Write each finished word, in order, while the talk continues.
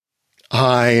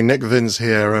Hi, Nick Vince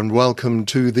here, and welcome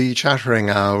to the Chattering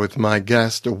Hour with my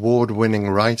guest, award-winning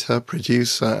writer,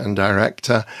 producer, and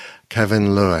director,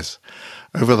 Kevin Lewis.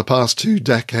 Over the past 2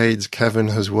 decades, Kevin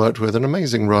has worked with an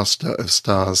amazing roster of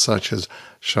stars such as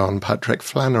Sean Patrick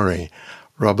Flanery,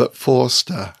 Robert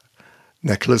Forster,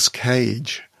 Nicolas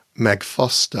Cage, Meg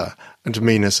Foster, and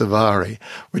Mina Savari.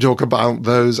 We talk about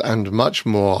those and much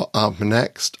more up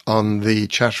next on the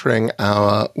Chattering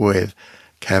Hour with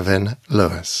Kevin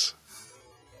Lewis.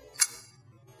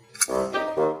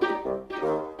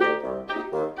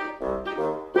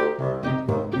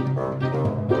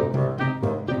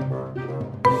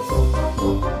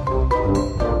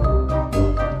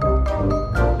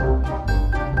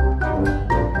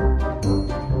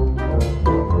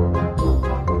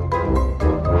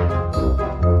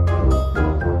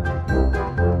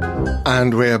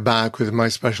 And we're back with my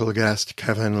special guest,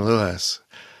 Kevin Lewis.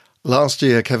 Last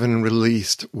year, Kevin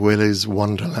released Willy's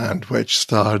Wonderland, which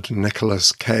starred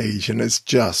Nicolas Cage, and it's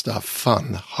just a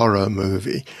fun horror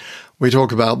movie. We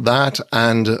talk about that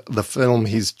and the film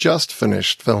he's just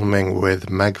finished filming with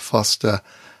Meg Foster,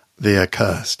 The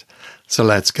Accursed. So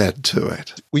let's get to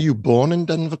it. Were you born in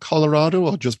Denver, Colorado,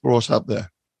 or just brought up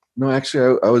there? No,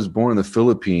 actually, I was born in the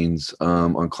Philippines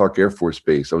on Clark Air Force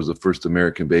Base. I was the first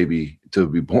American baby to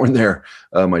be born there.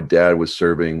 My dad was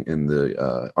serving in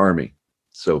the Army,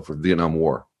 so for the Vietnam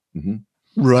War. Mm-hmm.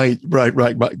 Right.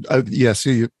 Yes,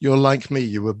 you're like me.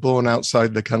 You were born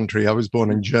outside the country. I was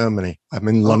born in Germany. I'm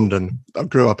in London. I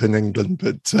grew up in England,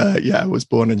 but I was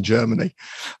born in Germany.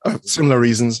 Similar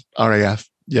reasons, RAF.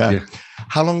 Yeah.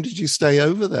 How long did you stay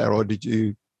over there, or did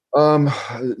you...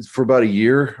 For about a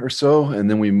year or so, and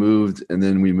then we moved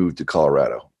to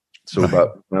Colorado. So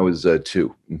about when I was 2.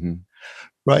 Mm-hmm.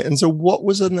 Right. And so what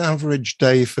was an average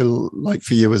day feel like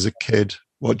for you as a kid?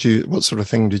 What sort of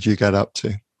thing did you get up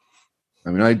to?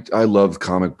 I mean, I loved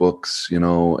comic books,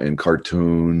 and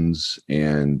cartoons,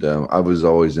 and I was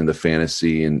always into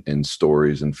fantasy and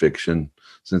stories and fiction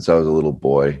since I was a little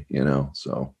boy,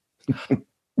 so.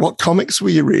 What comics were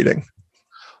you reading?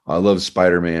 I loved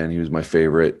Spider-Man. He was my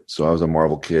favorite. So I was a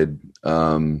Marvel kid.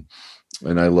 And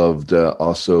I loved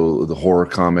also the horror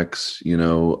comics,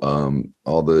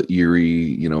 all the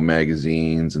eerie,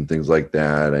 magazines and things like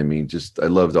that. I mean, I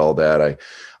loved all that.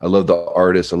 I loved the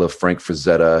artists. I loved Frank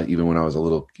Frazetta. Even when I was a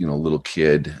little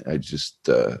kid, I just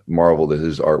marveled at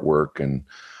his artwork. And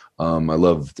I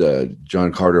loved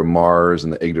John Carter Mars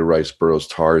and the Edgar Rice Burroughs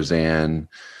Tarzan.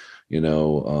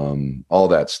 All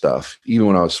that stuff. Even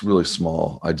when I was really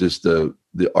small, the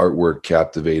artwork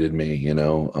captivated me,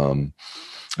 and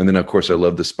then of course I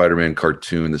loved the Spider-Man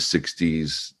cartoon, the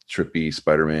 60s trippy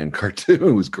Spider-Man cartoon.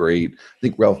 It was great. I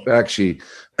think Ralph Bakshi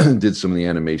did some of the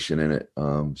animation in it.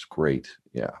 It's great.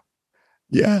 Yeah.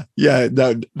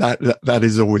 That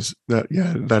is always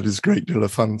that is a great deal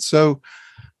of fun. So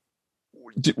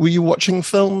were you watching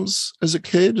films as a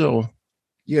kid, or?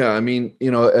 Yeah, I mean,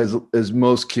 as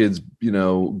most kids,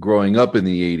 growing up in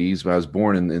the 80s, when I was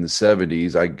born in the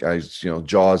 70s, I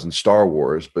Jaws and Star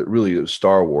Wars, but really it was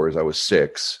Star Wars. I was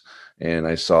 6 and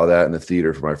I saw that in the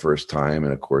theater for my first time.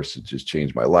 And of course, it just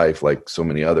changed my life like so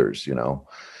many others,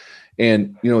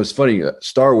 And, it's funny,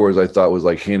 Star Wars, I thought was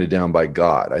like handed down by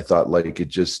God. I thought like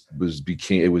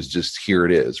it was just here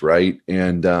it is, right?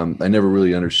 And I never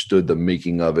really understood the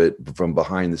making of it from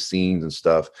behind the scenes and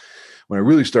stuff. When I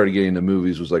really started getting into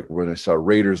movies was like when I saw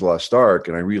Raiders Lost Ark,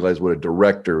 and I realized what a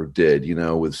director did,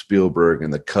 with Spielberg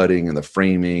and the cutting and the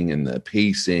framing and the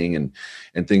pacing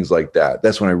and things like that.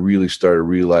 That's when I really started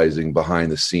realizing behind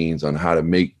the scenes on how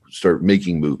to start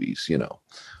making movies,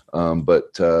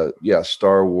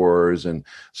 Star Wars and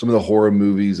some of the horror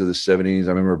movies of the 70s.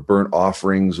 I remember Burnt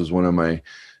Offerings was one of my...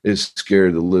 It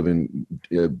scared the living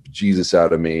Jesus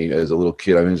out of me as a little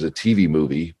kid. I mean, it was a TV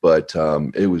movie, but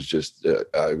it was just,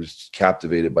 I was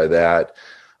captivated by that.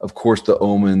 Of course, The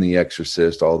Omen, The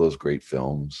Exorcist, all those great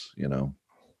films,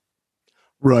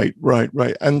 Right.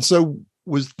 And so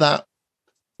was that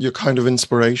your kind of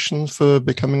inspiration for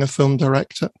becoming a film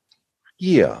director?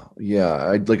 Yeah.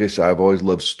 Like I said, I've always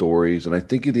loved stories. And I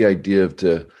think of the idea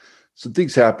of some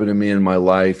things happened to me in my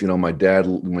life. My dad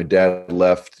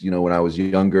left, when I was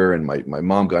younger, and my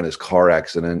mom got in this car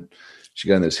accident. She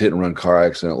got in this hit and run car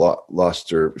accident, lost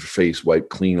her face wiped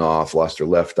clean off, lost her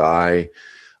left eye.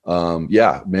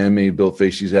 Man-made built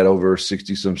face. She's had over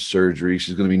 60 some surgery.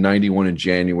 She's going to be 91 in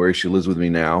January. She lives with me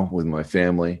now with my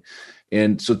family.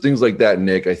 And so things like that,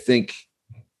 Nick, I think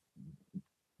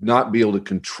not be able to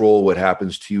control what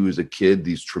happens to you as a kid,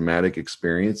 these traumatic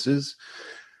experiences,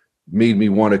 made me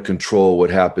want to control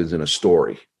what happens in a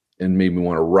story, and made me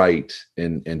want to write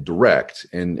and direct.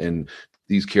 And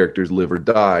these characters live or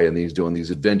die, and he's doing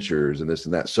these adventures and this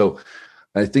and that. So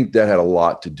I think that had a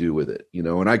lot to do with it,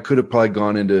 and I could have probably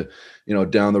gone into,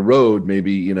 down the road,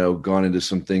 maybe, gone into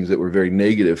some things that were very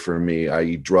negative for me,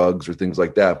 i.e. drugs or things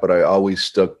like that. But I always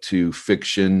stuck to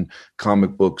fiction,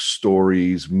 comic books,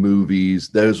 stories, movies.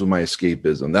 Those were my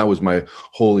escapism. That was my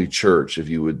holy church, if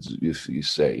you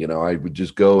say, I would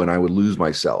just go and I would lose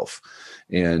myself.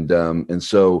 And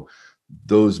so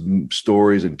those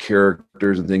stories and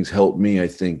characters and things helped me, I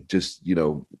think, just,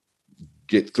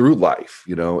 get through life,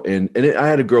 I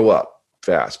had to grow up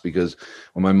fast, because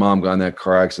when my mom got in that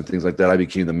car accident, things like that, I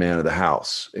became the man of the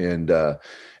house. And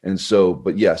so,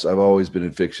 but yes, I've always been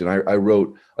in fiction. I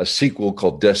wrote a sequel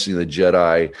called Destiny of the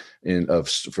Jedi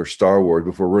for Star Wars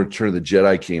before Return of the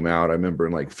Jedi came out. I remember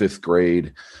in like 5th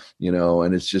grade,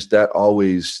 and it's just that,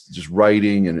 always just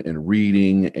writing and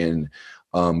reading and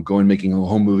making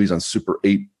home movies on Super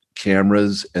 8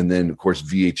 cameras, and then of course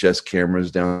VHS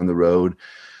cameras down the road.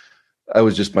 I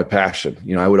was just my passion.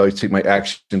 I would always take my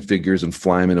action figures and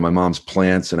fly them into my mom's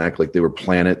plants and act like they were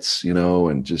planets,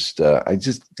 and just, I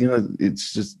just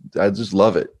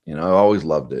love it. I always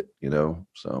loved it,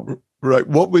 so. Right.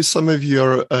 What were some of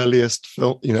your earliest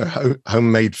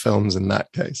homemade films in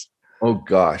that case? Oh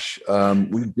gosh.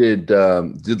 We did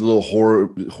little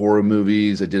horror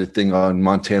movies. I did a thing on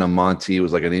Montana Monty. It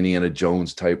was like an Indiana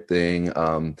Jones type thing.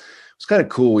 It's kind of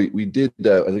cool. We did,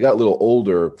 as I got a little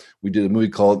older, we did a movie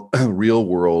called Real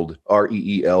World,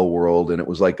 REEL World. And it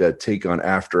was like a take on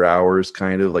After Hours,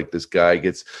 kind of like this guy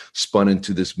gets spun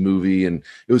into this movie. And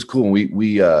it was cool.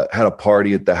 We had a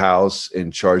party at the house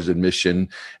and charged admission.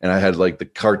 And I had like the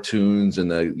cartoons and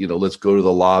let's go to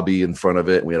the lobby in front of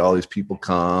it. And we had all these people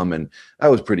come, and that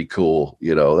was pretty cool.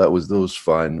 That was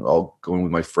fun. All going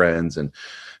with my friends and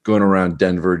going around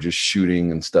Denver, just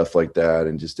shooting and stuff like that.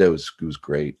 And just, it was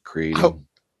great creating.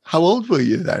 How old were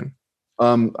you then?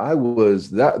 I was,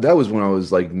 that was when I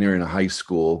was like nearing high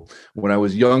school. When I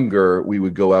was younger, we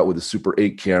would go out with a Super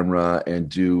 8 camera and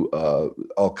do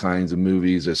all kinds of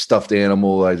movies. A stuffed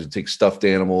animal, I would take stuffed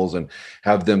animals and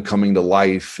have them coming to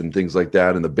life and things like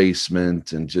that in the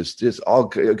basement, and just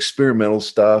all experimental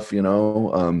stuff,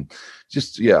 all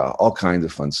kinds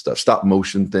of fun stuff. Stop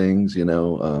motion things,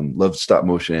 love stop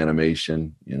motion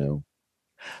animation,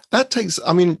 That takes,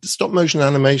 stop motion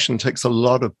animation takes a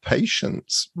lot of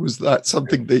patience. Was that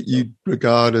something that you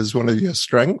regard as one of your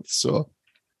strengths, or?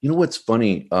 What's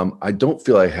funny? I don't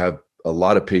feel I have a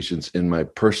lot of patience in my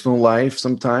personal life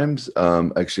sometimes.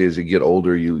 Actually, as you get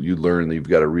older, you learn that you've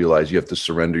got to realize you have to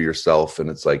surrender yourself. And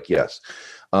it's like, yes.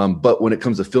 But when it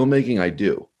comes to filmmaking, I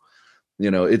do.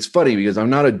 It's funny because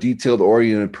I'm not a detailed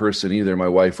oriented person either. My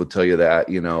wife will tell you that,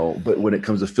 but when it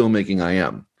comes to filmmaking, I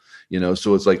am,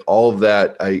 so it's like all of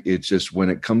that. It's just,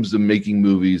 when it comes to making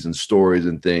movies and stories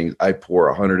and things, I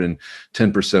pour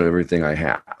 110% of everything I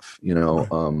have,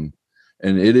 right.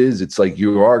 And it's like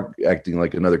you are acting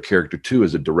like another character too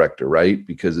as a director, right?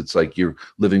 Because it's like you're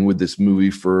living with this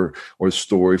movie or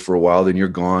story for a while, then you're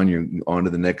gone, you're on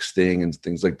to the next thing and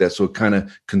things like that. So it kind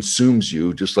of consumes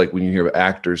you, just like when you hear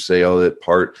actors say, oh, that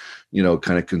part,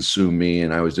 kind of consumed me.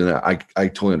 And I was doing that. I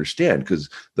totally understand, because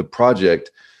the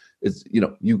project is,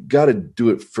 you got to do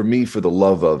it for me for the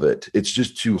love of it. It's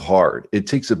just too hard. It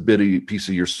takes a piece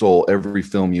of your soul every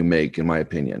film you make, in my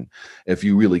opinion, if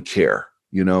you really care.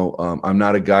 I'm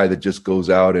not a guy that just goes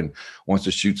out and wants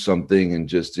to shoot something and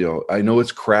just, I know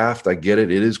it's craft. I get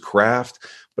it. It is craft,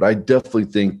 but I definitely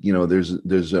think,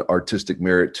 there's an artistic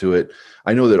merit to it.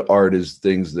 I know that art is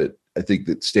things that I think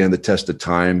that stand the test of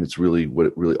time. It's really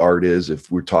what really art is.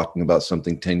 If we're talking about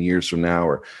something 10 years from now,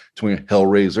 or 20,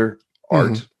 Hellraiser,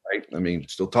 art, mm-hmm. right?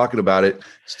 Still talking about it,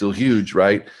 still huge,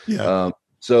 right? Yeah.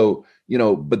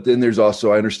 But then there's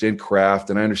also, I understand craft,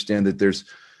 and I understand that there's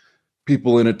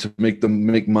people in it to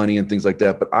make money and things like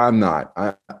that. But I'm not.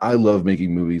 I love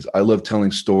making movies. I love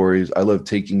telling stories. I love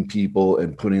taking people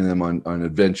and putting them on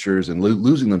adventures and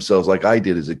losing themselves like I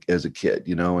did as a kid,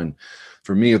 And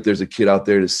for me, if there's a kid out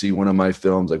there to see one of my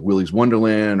films like Willy's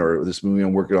Wonderland or this movie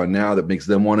I'm working on now that makes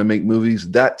them want to make movies,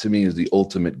 that to me is the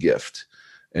ultimate gift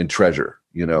and treasure,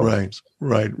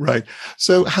 Right.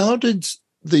 So how did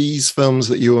these films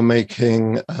that you were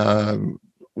making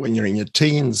when you're in your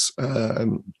teens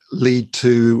lead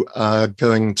to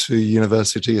going to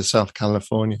University of South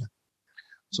California?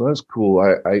 So that's cool.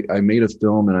 I made a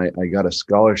film, and I got a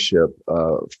scholarship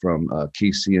from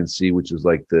KCNC, which is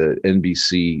like the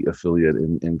NBC affiliate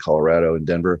in Colorado, in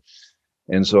Denver.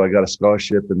 And so I got a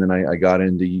scholarship, and then I got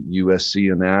into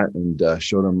USC and that, and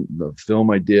showed them the film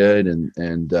I did.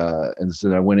 And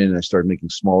so I went in and I started making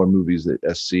smaller movies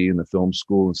at SC and the film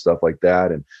school and stuff like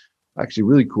that. And Actually,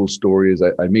 really cool story is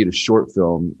I made a short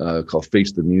film called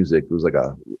Face the Music. It was like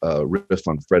a riff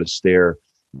on Fred Astaire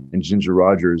and Ginger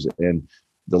Rogers, and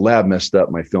the lab messed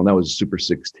up my film. That was Super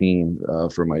 16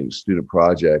 for my student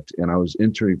project, and I was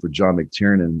interning for John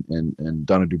McTiernan and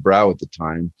Donna Dubrow at the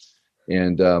time.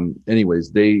 And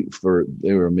anyways, they were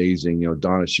amazing. You know,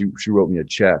 Donna, she wrote me a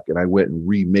check, and I went and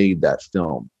remade that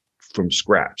film from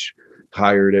scratch.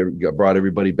 Brought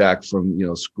everybody back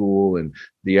from school and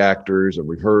the actors and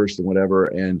rehearsed and whatever.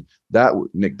 And that,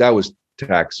 Nick, that was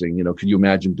taxing. You know, could you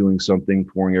imagine doing something,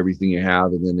 pouring everything you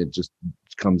have, and then it just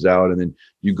comes out, and then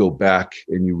you go back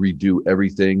and you redo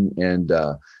everything. And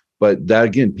but that,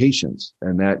 again, patience,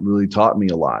 and that really taught me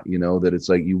a lot. You know, that it's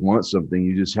like you want something,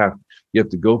 you have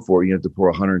to go for it. You have to pour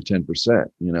 110%.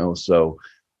 You know, so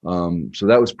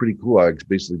that was pretty cool. I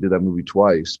basically did that movie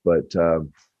twice, but.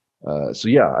 So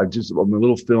yeah, on my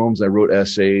little films, I wrote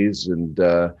essays, and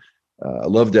I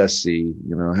loved SC.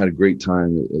 You know, I had a great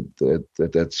time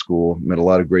at that school. Met a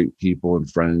lot of great people and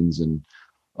friends, and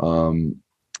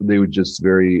they were just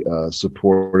very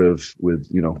supportive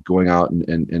with going out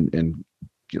and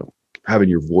having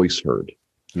your voice heard.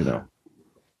 You know.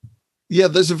 Yeah,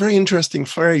 there's a very interesting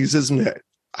phrase, isn't it?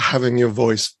 Having your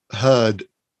voice heard.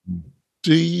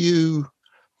 Do you?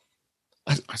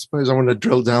 I suppose I want to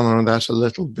drill down on that a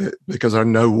little bit, because I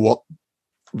know what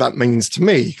that means to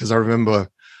me. Because I remember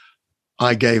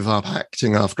I gave up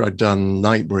acting after I'd done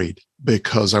Nightbreed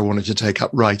because I wanted to take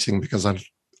up writing, because I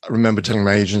remember telling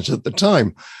my agent at the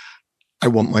time, I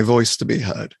want my voice to be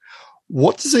heard.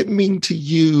 What does it mean to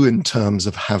you in terms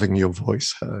of having your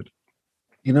voice heard?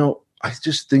 You know, I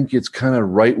just think it's kind of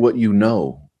write what you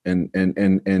know.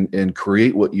 And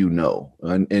create what you know.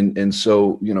 And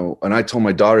so, and I told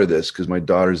my daughter this, because my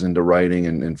daughter's into writing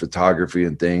and photography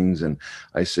and things. And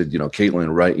I said, Caitlin,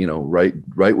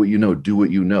 write what you know, do what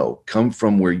you know, come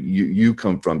from where you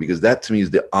come from, because that to me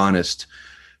is the honest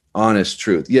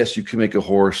truth. Yes, you can make a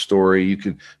horror story, you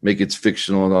can make it's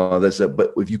fictional and all that stuff,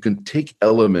 but if you can take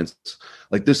elements,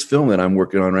 like this film that I'm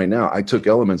working on right now, I took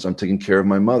elements. I'm taking care of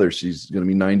my mother. She's going to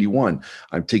be 91.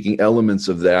 I'm taking elements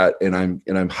of that, and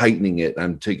I'm heightening it.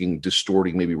 I'm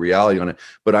distorting maybe reality on it,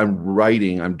 but I'm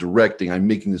writing, I'm directing, I'm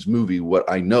making this movie what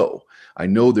I know. I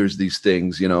know there's these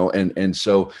things, and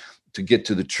so to get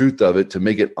to the truth of it, to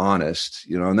make it honest,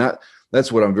 and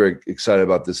that's what I'm very excited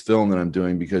about this film that I'm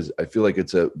doing, because I feel like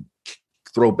it's a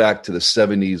throwback to the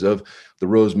 70s of the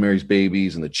Rosemary's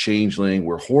Babies and the Changeling,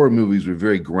 where horror movies were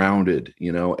very grounded,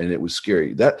 and it was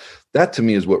scary. That to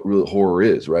me is what real horror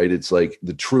is, right? It's like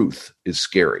the truth is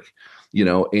scary,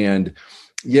 and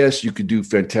yes, you could do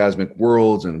phantasmic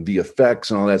worlds and VFX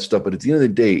and all that stuff, but at the end of the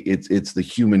day, it's the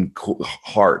human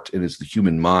heart and it's the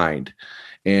human mind.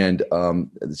 And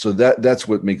so that's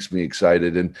what makes me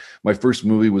excited. And my first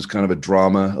movie was kind of a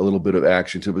drama, a little bit of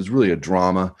action too. It was really a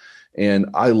drama. And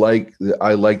I like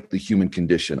the human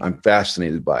condition. I'm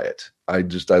fascinated by it. I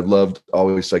loved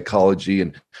always psychology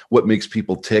and what makes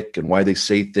people tick and why they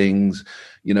say things,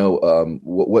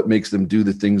 what makes them do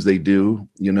the things they do,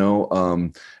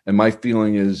 and my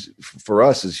feeling is, for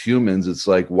us as humans, it's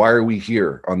like, why are we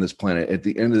here on this planet? At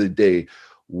the end of the day,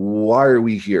 why are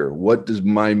we here? What is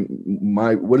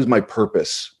my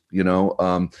purpose?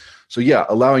 So yeah,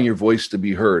 allowing your voice to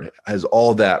be heard has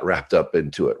all that wrapped up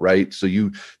into it, right? So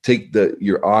you take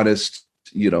your honest,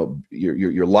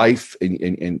 your life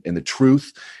and the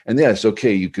truth, and yes,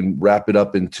 okay, you can wrap it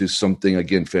up into something,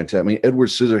 again, fantastic. I mean, Edward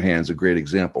Scissorhands, a great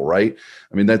example, right?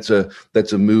 I mean, that's a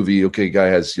movie. Okay, guy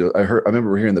has, I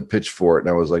remember hearing the pitch for it, and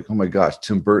I was like, oh my gosh,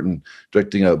 Tim Burton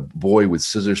directing a boy with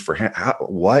scissors for hand,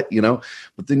 what?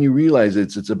 But then you realize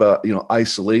it's about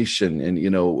isolation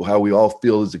and how we all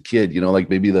feel as a kid. Like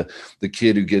maybe the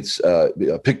kid who gets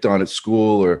picked on at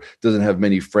school or doesn't have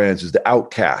many friends is the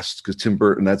outcast, because Tim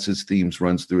Burton, that's his themes,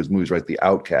 runs through his movies, right? The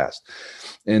outcast.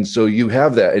 And so you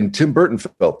have that. And Tim Burton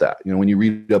felt that, when you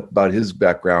read up about his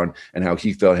background and how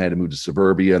he felt he had to move to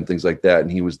suburbia and things like that.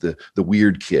 And he was the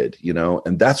weird kid,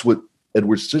 and that's what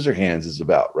Edward Scissorhands is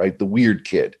about, right? The weird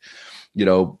kid,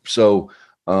 so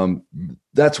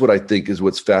that's what I think is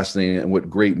what's fascinating, and what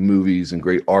great movies and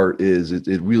great art is.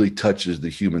 It really touches the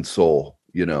human soul,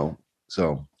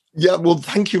 so. Yeah, well,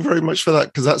 thank you very much for that,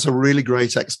 because that's a really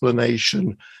great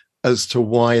explanation as to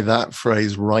why that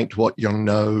phrase, write what you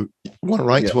know,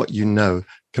 what you know,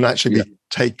 can actually be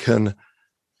taken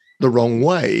the wrong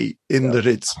way, in that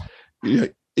it's,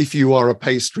 if you are a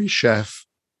pastry chef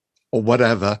or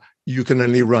whatever, you can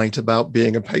only write about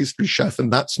being a pastry chef,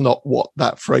 and that's not what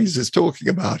that phrase is talking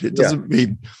about. It doesn't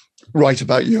mean write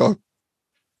about your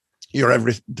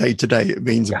every day to day. It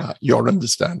means about your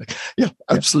understanding. Yeah,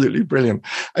 absolutely brilliant.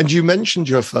 And you mentioned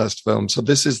your first film, so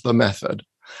this is The Method.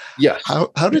 Yes.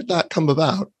 How did that come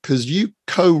about? Because you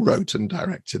co-wrote and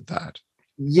directed that.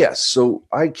 Yes. So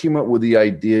I came up with the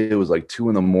idea. It was like 2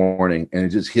 a.m, and it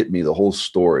just hit me, the whole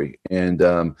story. And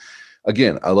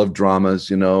again, I love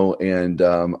dramas, and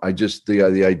I just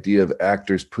the idea of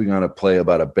actors putting on a play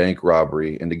about a bank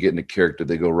robbery, and to get into character,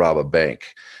 they go rob a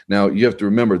bank. Now you have to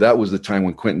remember that was the time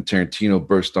when Quentin Tarantino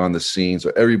burst on the scene.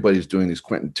 So everybody's doing these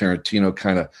Quentin Tarantino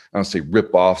kind of, I don't say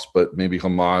rip-offs, but maybe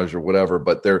homage or whatever.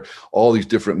 But they're all these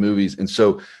different movies. And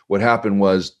so what happened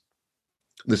was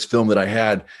this film that I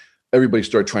had, everybody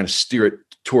started trying to steer it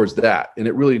towards that, and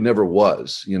it really never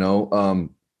was,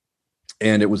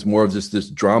 and it was more of just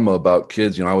this drama about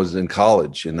kids. I was in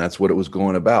college, and that's what it was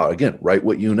going about. Again, write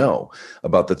what you know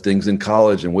about the things in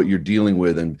college and what you're dealing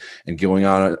with, and going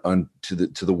on to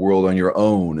the world on your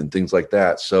own and things like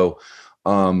that. So,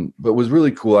 but it was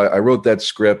really cool. I wrote that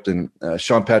script, and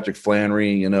Sean Patrick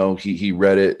Flannery, he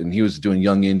read it, and he was doing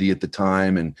Young Indie at the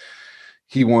time, and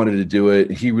he wanted to do it.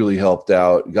 He really helped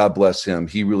out. God bless him.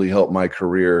 He really helped my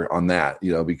career on that,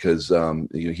 because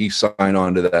he signed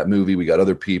on to that movie. We got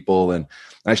other people, and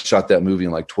I shot that movie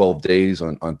in like 12 days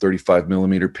on 35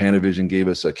 millimeter. Panavision gave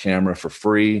us a camera for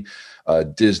free.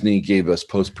 Disney gave us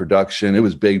post-production. It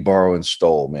was big, borrow and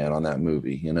stole, man, on that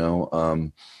movie,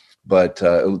 but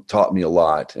it taught me a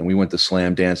lot. And we went to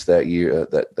Slam Dance that year,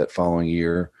 that following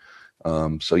year.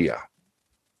 So yeah.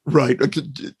 Right.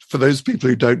 For those people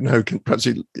who don't know, can perhaps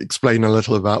you explain a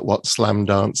little about what Slam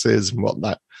Dance is and what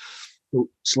that? So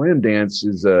Slam Dance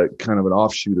is a kind of an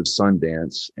offshoot of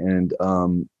Sundance, and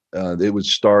it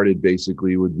was started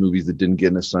basically with movies that didn't get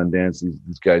into Sundance.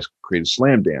 These guys created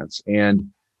Slam Dance, and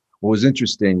what was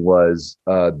interesting was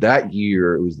that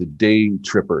year it was the Day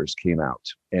Trippers came out,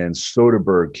 and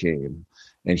Soderbergh came,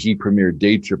 and he premiered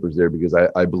Day Trippers there because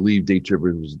I believe Day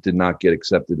Trippers did not get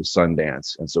accepted to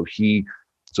Sundance, and so he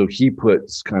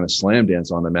put kind of Slam Dance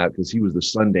on the map because he was the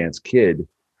Sundance kid,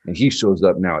 and he shows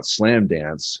up now at Slam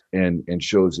Dance and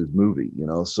shows his movie,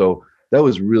 So that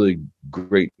was really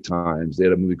great times. They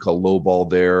had a movie called Lowball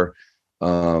there.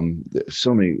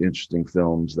 So many interesting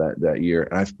films that year.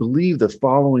 And I believe the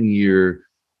following year,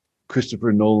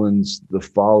 Christopher Nolan's The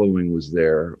Following was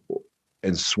there,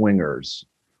 and Swingers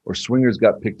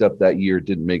got picked up that year.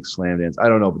 Didn't make Slam Dance. I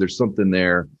don't know, but there's something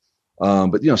there.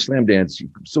 But Slam Dance,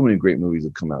 so many great movies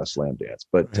have come out of Slam Dance.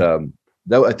 But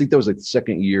I think that was like the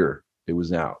second year it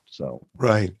was out. So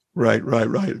right.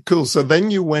 Cool. So then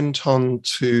you went on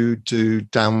to do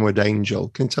Downward Angel.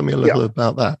 Can you tell me a little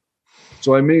about that?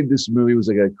 So I made this movie. It was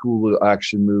like a cool little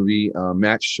action movie.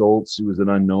 Matt Schultz, who was an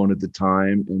unknown at the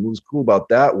time, and what was cool about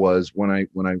that was when I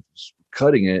was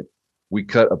cutting it, we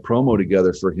cut a promo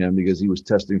together for him because he was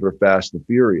testing for Fast and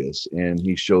Furious, and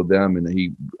he showed them, and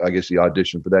I guess he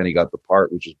auditioned for that, and he got the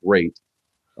part, which is great.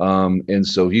 And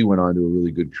so he went on to a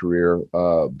really good career.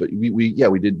 But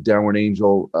we did Downward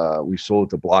Angel. We sold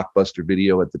it to Blockbuster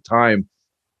Video at the time.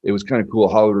 It was kind of cool. A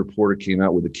Hollywood Reporter came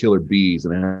out with the Killer Bees,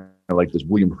 and it had like this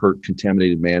William Hurt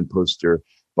Contaminated Man poster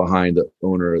behind the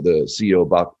owner, the CEO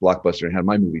of Blockbuster, and had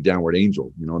my movie Downward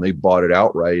Angel, and they bought it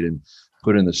outright and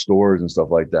put in the stores and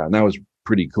stuff like that. And that was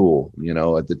pretty cool,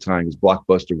 at the time, because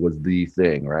Blockbuster was the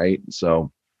thing, right?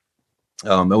 So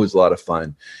that was a lot of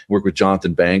fun. Work with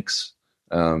Jonathan Banks,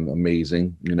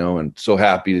 amazing, and so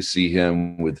happy to see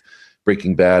him with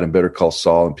Breaking Bad and Better Call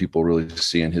Saul, and people really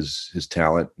seeing his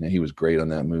talent. And he was great on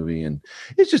that movie. And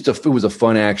it was a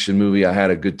fun action movie. I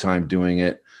had a good time doing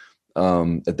it.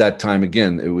 At that time,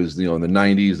 again, it was, in the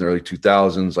 90s and early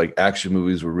 2000s, like action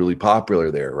movies were really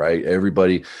popular there, right?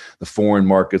 Everybody, the foreign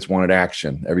markets wanted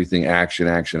action, everything action,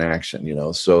 so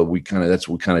that's what we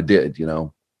kind of did,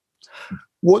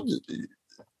 What,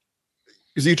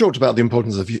 because you talked about the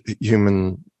importance of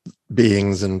human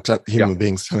beings and human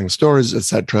beings telling stories,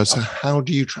 etc. So how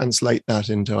do you translate that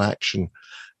into action?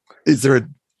 Is there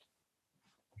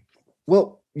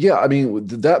Well, yeah, I mean,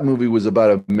 that movie was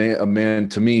about a man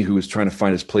to me who was trying to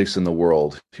find his place in the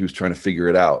world. He was trying to figure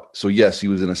it out. So yes, he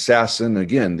was an assassin.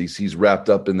 Again, he's wrapped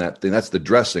up in that thing. That's the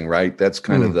dressing, right? That's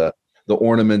kind of the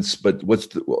ornaments, but it's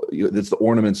the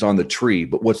ornaments on the tree,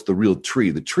 but what's the real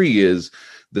tree? The tree is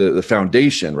the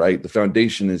foundation, right? The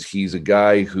foundation is he's a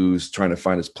guy who's trying to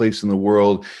find his place in the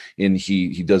world, and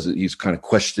he does it. He's kind of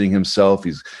questioning himself.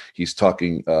 He's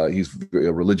talking. He's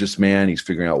a religious man. He's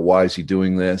figuring out why is he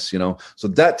doing this, So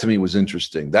that to me was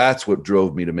interesting. That's what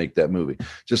drove me to make that movie.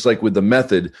 Just like with The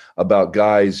Method, about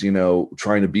guys,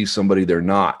 trying to be somebody they're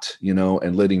not,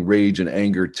 and letting rage and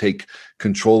anger take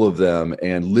control of them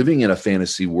and living in a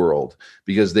fantasy world,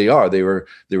 because they were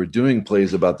doing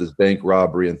plays about this bank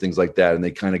robbery and things like that, and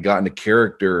they kind of got into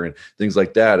character and things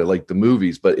like that, like the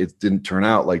movies, but it didn't turn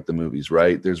out like the movies,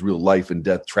 right? There's real life and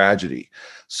death tragedy.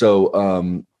 So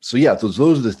yeah, those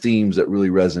are the themes that really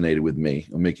resonated with me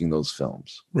in making those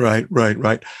films. Right.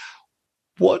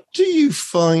 What do you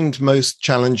find most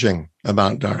challenging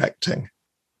about directing?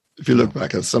 If you look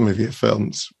back at some of your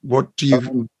films, what do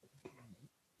you?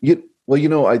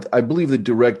 I believe the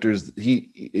directors,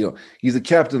 he's the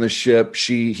captain of the ship.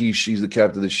 She's the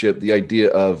captain of the ship. The idea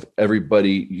of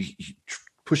everybody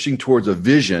pushing towards a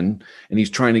vision, and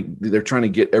they're trying to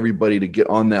get everybody to get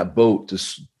on that boat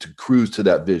to cruise to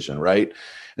that vision, right?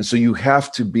 And so you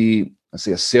have to be, I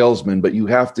say, a salesman, but you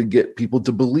have to get people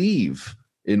to believe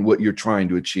in what you're trying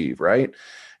to achieve, right?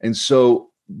 And so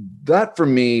that, for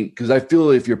me, because I feel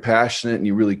if you're passionate and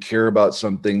you really care about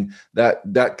something,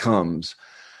 that comes.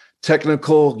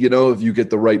 Technical, if you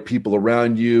get the right people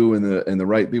around you and the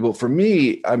right people. For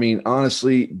me, I mean,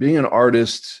 honestly, being an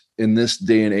artist in this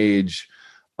day and age,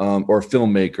 or a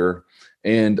filmmaker,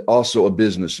 and also a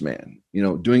businessman,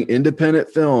 doing independent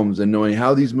films and knowing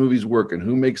how these movies work and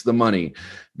who makes the money.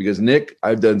 Because Nick,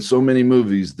 I've done so many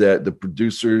movies that the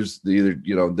producers,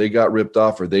 they got ripped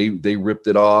off or they ripped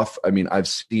it off. I mean, I've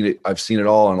seen it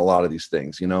all on a lot of these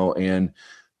things, and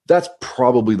that's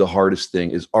probably the hardest thing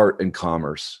is art and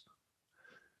commerce.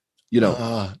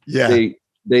 Yeah.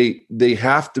 They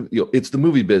have to, it's the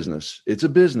movie business. It's a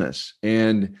business.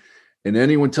 And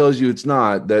anyone tells you it's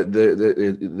not, that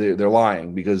they're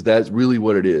lying, because that's really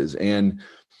what it is. And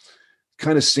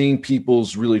kind of seeing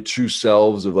people's really true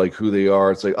selves of like who they are.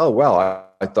 It's like, oh, wow,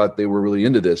 I thought they were really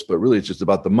into this, but really it's just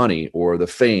about the money or the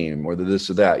fame or the this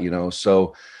or that,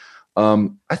 So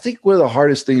I think one of the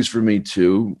hardest things for me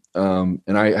too,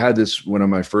 and I had this one of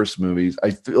my first movies,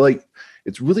 I feel like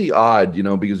it's really odd,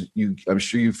 because I'm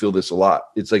sure you feel this a lot.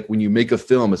 It's like when you make a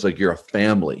film, it's like you're a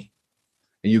family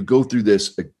and you go through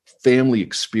this family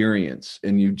experience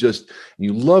and you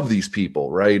love these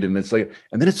people, right? And it's like,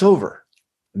 and then it's over.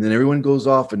 And then everyone goes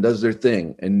off and does their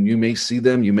thing. And you may see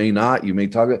them, you may not, you may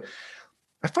talk.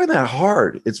 I find that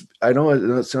hard. I know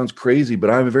it sounds crazy,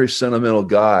 but I'm a very sentimental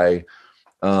guy.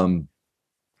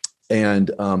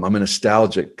 And I'm a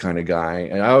nostalgic kind of guy.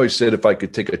 And I always said if I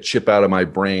could take a chip out of my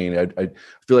brain, I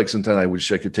feel like sometimes I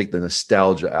wish I could take the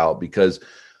nostalgia out, because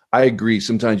I agree.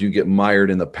 Sometimes you get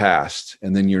mired in the past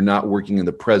and then you're not working in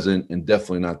the present and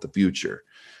definitely not the future.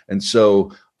 And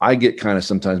so I get kind of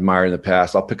sometimes mired in the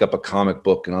past. I'll pick up a comic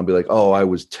book and I'll be like, oh, I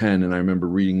was 10 and I remember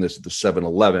reading this at the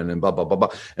 7-Eleven and blah, blah, blah, blah.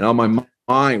 And on my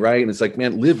mind, right? And it's like,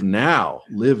 man, live now,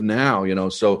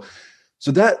 So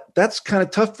that's kind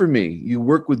of tough for me. You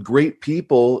work with great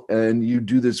people and you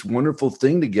do this wonderful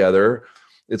thing together.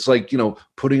 It's like,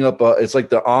 putting up it's like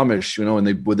the Amish,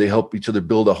 and they help each other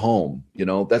build a home,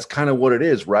 that's kind of what it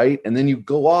is. Right. And then you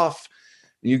go off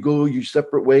and you go your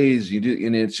separate ways,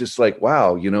 and it's just like,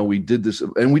 wow, we did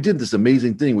this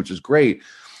amazing thing, which is great.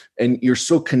 And you're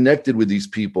so connected with these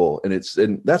people.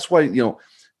 And that's why,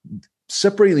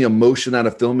 separating the emotion out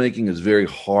of filmmaking is very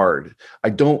hard.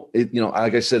 Like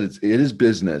I said, it is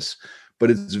business, but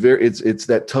it's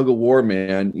that tug of war,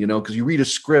 man, because you read a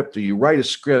script or you write a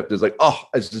script. It's like, oh,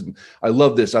 I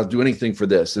love this. I'll do anything for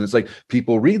this. And it's like,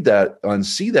 people read that and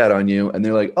see that on you. And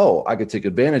they're like, oh, I could take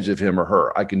advantage of him or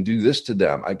her. I can do this to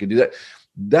them. I can do that.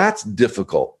 That's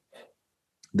difficult.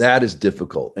 That is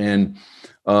difficult. And,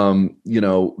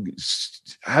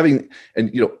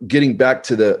 getting back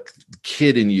to the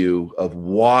kid in you of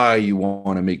why you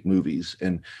want to make movies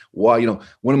and why,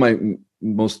 one of my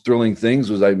most thrilling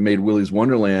things was I made Willy's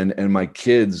Wonderland, and my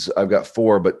kids, I've got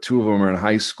 4, but 2 of them are in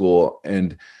high school,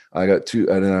 and I got 2,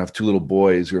 and I have 2 little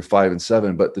boys who are 5 and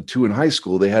 7, but the 2 in high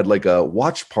school, they had like a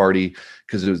watch party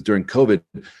because it was during COVID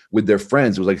with their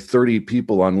friends. It was like 30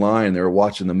 people online. They were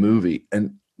watching the movie.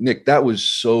 And Nick, that was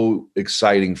so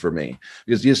exciting for me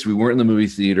because yes, we weren't in the movie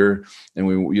theater and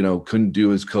we, couldn't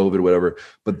do as COVID or whatever,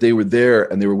 but they were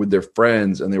there and they were with their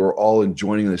friends and they were all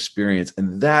enjoying the experience.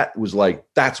 And that was like,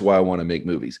 that's why I want to make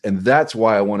movies. And that's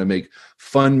why I want to make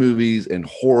fun movies and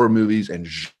horror movies and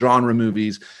genre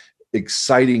movies,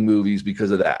 exciting movies because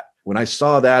of that. When I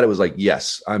saw that, it was like,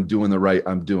 yes, I'm doing the right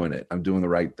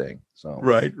thing. So,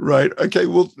 right. Okay.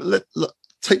 Well,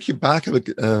 take you back a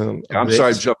bit. I'm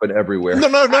sorry, jumping everywhere.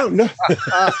 No.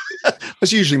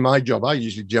 That's usually my job. I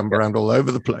usually jump around all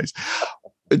over the place.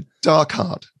 Dark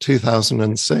Heart,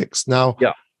 2006. Now,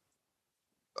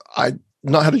 I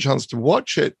not had a chance to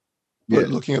watch it, but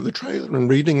looking at the trailer and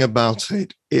reading about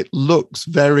it, it looks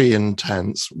very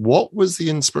intense. What was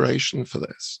the inspiration for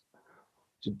this?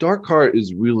 So Dark Heart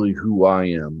is really who I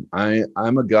am.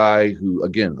 I'm a guy who,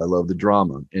 again, I love the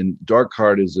drama, and Dark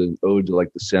Heart is an ode to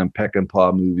like the Sam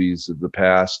Peckinpah movies of the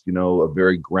past. A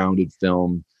very grounded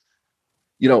film.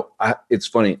 It's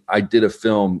funny. I did a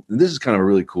film, and this is kind of a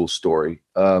really cool story.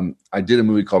 I did a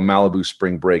movie called Malibu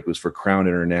Spring Break. It was for Crown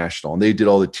International, and they did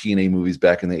all the TNA movies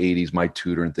back in the '80s, My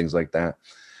Tutor, and things like that.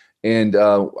 And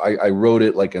I wrote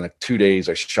it like in 2 days.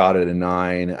 I shot it in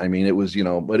 9. I mean, it was,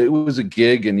 but it was a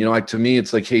gig. And, to me,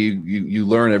 it's like, hey, you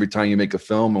learn every time you make a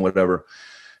film and whatever.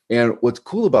 And what's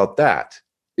cool about that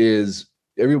is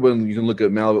everyone, you can look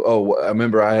at Malibu. Oh, I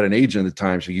remember I had an agent at the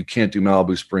time. So you can't do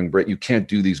Malibu Spring Break. You can't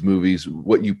do these movies.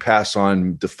 What you pass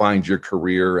on defines your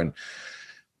career.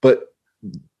 But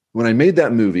when I made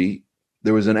that movie,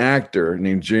 there was an actor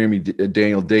named Jeremy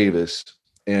Daniel Davis.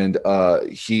 And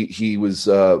he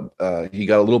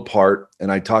got a little part,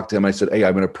 and I talked to him. I said, "Hey,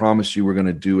 I'm going to promise you, we're going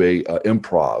to do a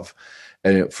improv,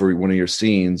 and for one of your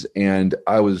scenes." And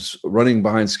I was running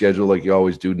behind schedule, like you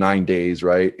always do, 9 days,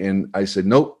 right? And I said,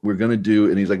 "Nope, we're going to do."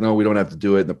 And he's like, "No, we don't have to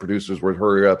do it." And the producers were,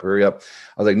 "Hurry up, hurry up."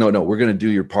 I was like, "No, we're going to do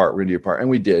your part. We're going to do your part," and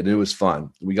we did. And it was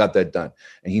fun. We got that done,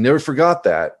 and he never forgot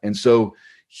that. And so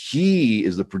he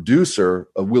is the producer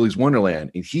of Willy's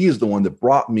Wonderland, and he is the one that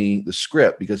brought me the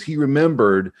script because he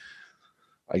remembered.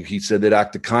 He said that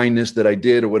act of kindness that I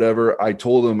did or whatever. I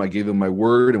told him, I gave him my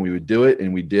word, and we would do it,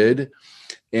 and we did.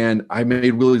 And I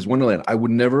made Willy's Wonderland. I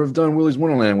would never have done Willy's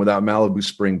Wonderland without Malibu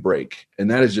Spring Break, and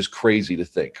that is just crazy to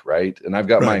think, right? And I've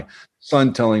got my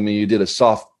son telling me you did a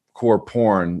soft core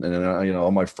porn, and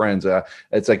all my friends,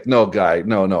 it's like, no, guy,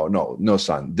 no,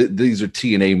 son. These are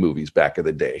TNA movies back in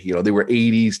the day. They were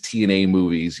 80s TNA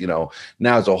movies.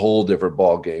 Now it's a whole different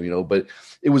ball game. But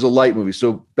it was a light movie.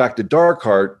 So back to Dark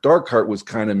Heart. Dark Heart was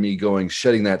kind of me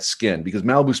shedding that skin because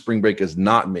Malibu Spring Break is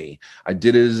not me. I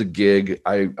did it as a gig.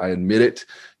 I admit it.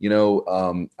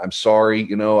 I'm sorry.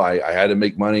 I had to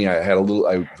make money. I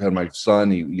had my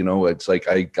son. It's like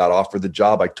I got offered the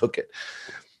job. I took it.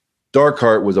 Dark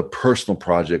Heart was a personal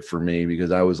project for me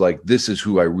because I was like, this is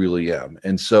who I really am.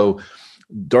 And so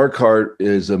Dark Heart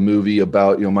is a movie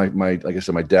about, like I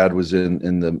said, my dad was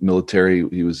in the military.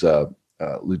 He was a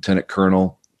lieutenant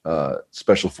colonel,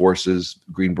 special forces,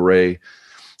 Green Beret.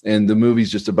 And the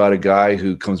movie's just about a guy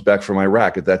who comes back from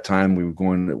Iraq. At that time, we were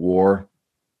going to war.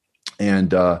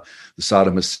 And the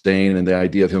Saddam Hussein and the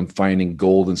idea of him finding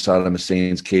gold in Saddam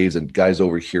Hussein's caves, and guys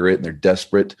overhear it and they're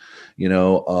desperate,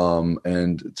 and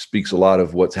it speaks a lot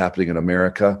of what's happening in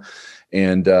America.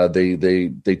 And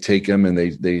they take him and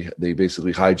they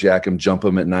basically hijack him, jump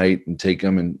him at night, and take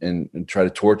him and try to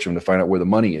torture him to find out where the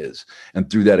money is. And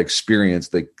through that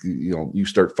experience, you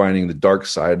start finding the dark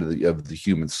side of the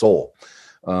human soul.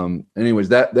 Anyways,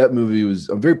 that movie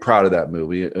I'm very proud of that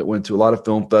movie. It went to a lot of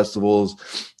film festivals.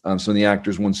 Some of the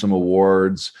actors won some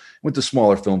awards, went to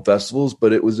smaller film festivals,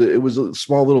 but it was a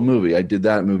small little movie. I did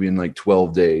that movie in like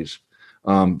 12 days,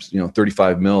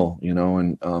 35 mil,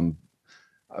 and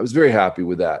I was very happy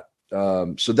with that.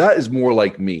 So that is more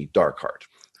like me, Dark Heart.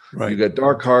 Right. You got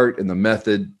Dark Heart and The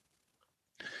Method.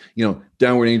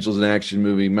 Downward Angel is an action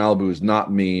movie. Malibu is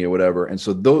not me or whatever. And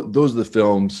so those are the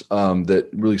films that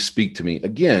really speak to me,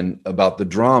 again, about the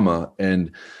drama.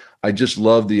 And I just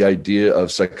love the idea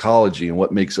of psychology and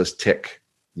what makes us tick,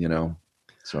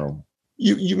 So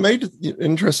you made an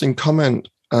interesting comment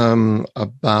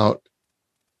about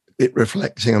it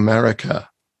reflecting America.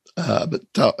 But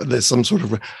there's some sort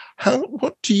of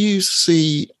what do you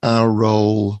see our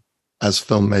role as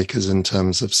filmmakers in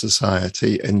terms of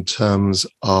society, in terms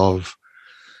of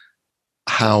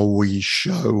how we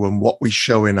show and what we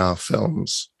show in our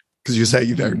films? Because you say,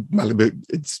 Malibu,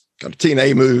 it's got a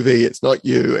TNA movie, it's not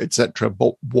you, etc.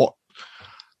 But what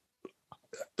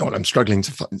I'm struggling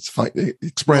to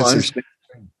express is,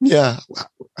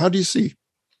 how do you see?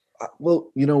 Well,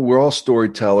 we're all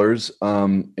storytellers.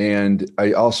 And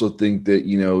I also think that,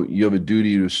 you have a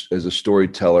duty as a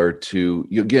storyteller to,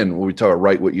 again, when we talk about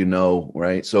write what you know,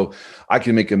 right? So I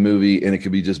can make a movie and it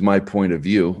could be just my point of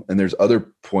view, and there's other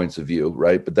points of view,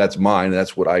 right? But that's mine.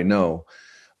 That's what I know.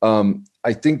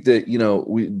 I think that,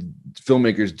 we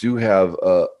filmmakers do have,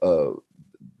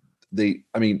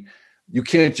 you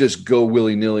can't just go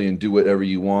willy-nilly and do whatever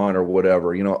you want or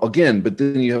whatever, again, but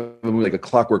then you have a movie like A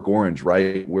Clockwork Orange,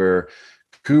 right? Where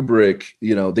Kubrick,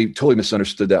 they totally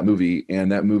misunderstood that movie,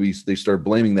 and that movie, they started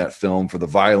blaming that film for the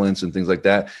violence and things like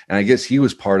that. And I guess he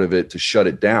was part of it to shut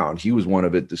it down. He was one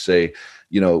of it to say,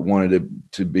 wanted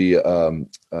to be in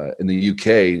the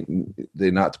UK,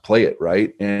 they not to play it,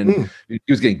 right? And he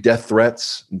was getting death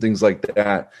threats and things like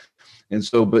that. And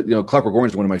so, but, Clockwork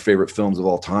Orange is one of my favorite films of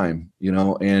all time,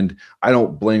 and I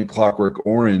don't blame Clockwork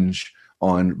Orange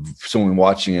on someone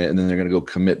watching it and then they're going to go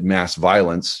commit mass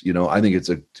violence. I think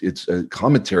it's a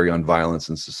commentary on violence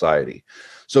in society.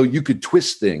 So you could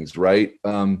twist things, right?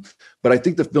 But I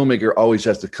think the filmmaker always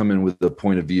has to come in with a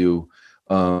point of view,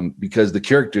 because the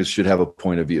characters should have a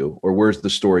point of view, or where's the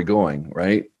story going,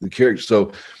 right? The character.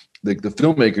 So the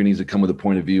filmmaker needs to come with a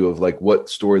point of view of like what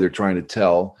story they're trying to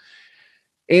tell.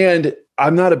 And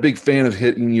I'm not a big fan of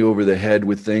hitting you over the head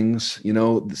with things.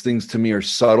 These things to me are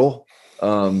subtle.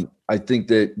 I think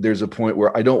that there's a point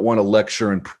where I don't want to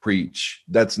lecture and preach.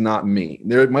 That's not me.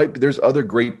 There's other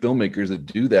great filmmakers that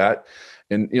do that.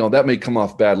 And, that may come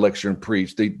off bad, lecture and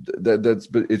preach.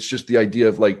 But it's just the idea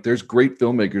of like, there's great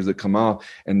filmmakers that come out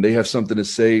and they have something to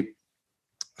say.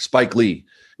 Spike Lee,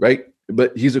 right?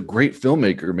 But he's a great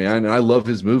filmmaker, man. And I love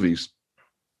his movies.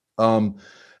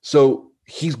 So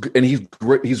he's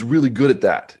great. He's really good at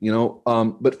that,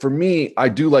 but for me, I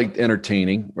do like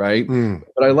entertaining, right?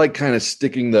 But I like kind of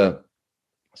sticking the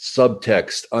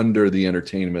subtext under the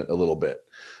entertainment a little bit,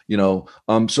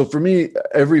 so for me,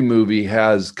 every movie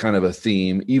has kind of a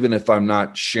theme, even if I'm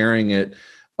not sharing it,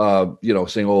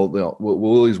 saying,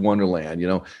 Willy's Wonderland,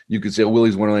 you could say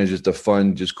Willy's Wonderland is just a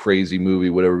fun, just crazy movie,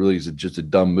 whatever, really is just a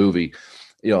dumb movie.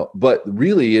 But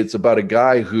really it's about a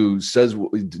guy who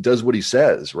does what he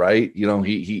says, right?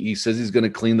 He says he's going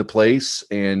to clean the place,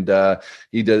 and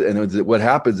he does. And what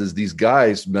happens is these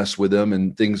guys mess with him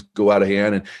and things go out of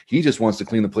hand, and he just wants to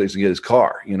clean the place and get his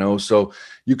car, so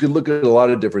you can look at a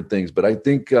lot of different things, but I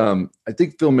think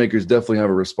filmmakers definitely have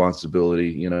a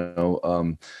responsibility,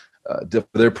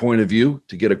 their point of view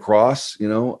to get across,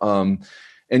 and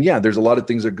yeah, there's a lot of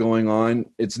things that are going on.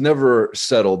 It's never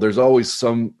settled. There's always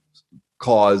some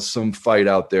fight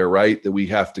out there, right, that we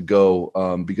have to go,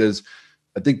 because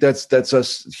I think that's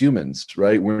us humans,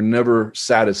 right? We're never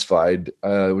satisfied.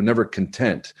 We're never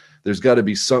content. There's got to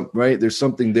be there's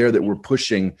something there that we're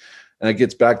pushing, and it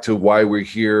gets back to why we're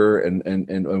here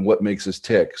and what makes us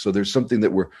tick. So there's something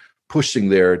that we're pushing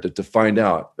there to find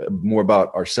out more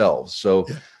about ourselves. So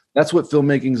that's what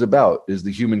filmmaking is about, is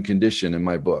the human condition in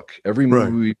my book. Every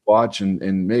movie we watch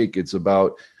and make, it's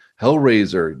about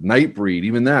Hellraiser, Nightbreed,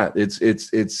 even that. It's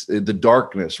the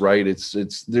darkness, right?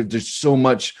 There's so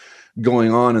much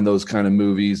going on in those kind of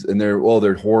movies, and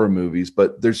they're horror movies,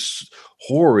 but there's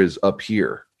horror is up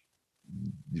here,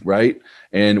 right?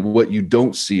 And what you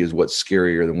don't see is what's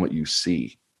scarier than what you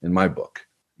see in my book,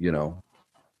 Yeah,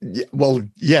 well,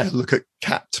 yeah, look at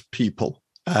Cat People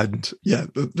and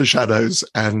the shadows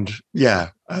and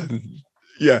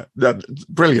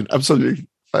brilliant, absolutely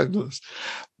fabulous.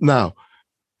 Now,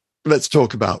 let's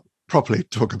talk about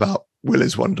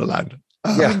Willy's Wonderland.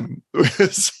 I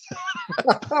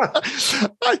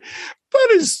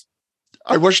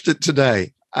watched it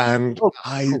today, and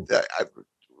I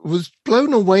was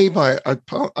blown away by.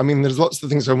 There's lots of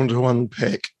things I want to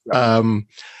unpick.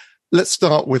 Let's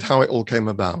start with how it all came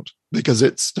about, because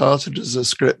it started as a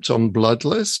script on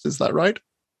Bloodlist. Is that right?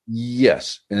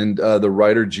 Yes, and the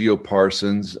writer Geo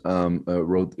Parsons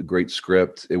wrote a great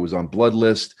script. It was on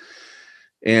Bloodlist.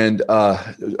 And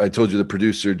I told you the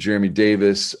producer, Jeremy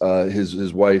Davis,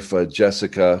 his wife,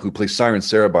 Jessica, who plays Siren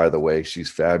Sarah, by the way, she's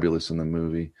fabulous in the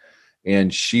movie.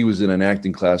 And she was in an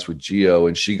acting class with Geo,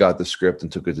 and she got the script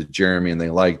and took it to Jeremy, and they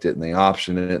liked it, and they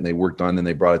optioned it, and they worked on it, and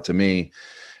they brought it to me.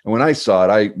 And when I saw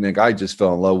it, I just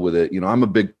fell in love with it. I'm a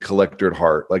big collector at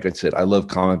heart. Like I said, I love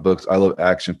comic books. I love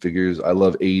action figures. I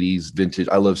love 80s vintage.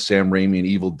 I love Sam Raimi and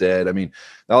Evil Dead.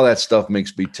 All that stuff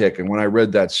makes me tick. And when I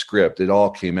read that script, it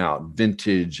all came out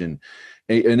vintage, and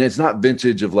it's not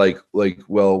vintage of like,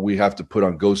 well, we have to put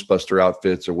on Ghostbuster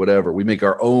outfits or whatever. We make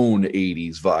our own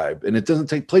 80s vibe, and it doesn't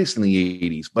take place in the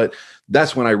 80s. But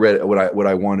that's when I read what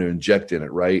I want to inject in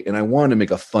it, right? And I wanted to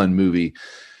make a fun movie.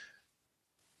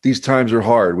 These times are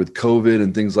hard with COVID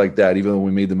and things like that. Even though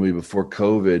we made the movie before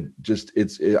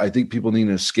COVID, I think people need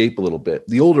an escape a little bit.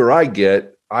 The older I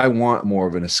get, I want more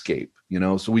of an escape,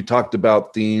 So we talked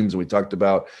about themes, and we talked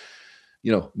about,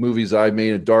 movies I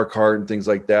made, in Dark Heart and things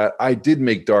like that. I did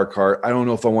make Dark Heart. I don't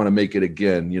know if I want to make it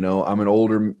again. I'm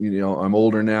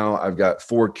older now. I've got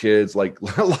 4 kids. Like,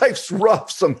 life's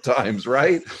rough sometimes,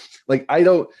 right? Like, I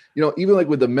don't, even like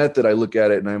with the method, I look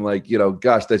at it and I'm like,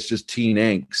 gosh, that's just teen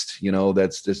angst,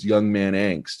 that's just young man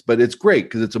angst. But it's great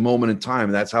because it's a moment in time,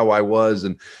 and that's how I was,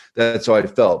 and that's how I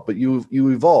felt. But you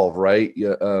evolve, right?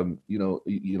 Evolve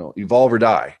or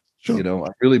die. Sure. I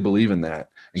really believe in that,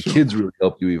 and sure. Kids really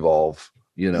help you evolve.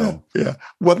 Yeah.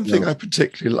 One thing I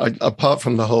particularly like, apart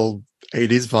from the whole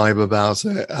 80s vibe about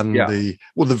it, and the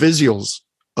visuals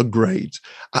are great.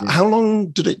 Yeah. How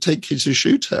long did it take you to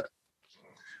shoot it?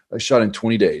 I shot in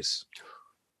 20 days.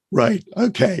 Right.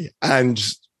 Okay. And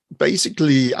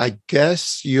basically, I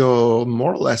guess you're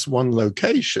more or less one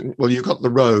location. Well, you've got the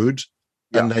road,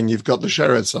 and then you've got the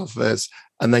sheriff's office,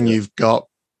 and then you've got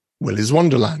Willy's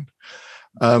Wonderland.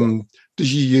 Did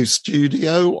you use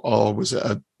studio, or was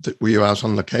it were you out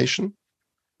on location?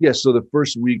 Yeah. So the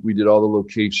first week we did all the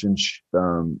location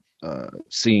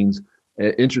scenes.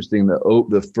 Interesting.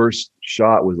 The first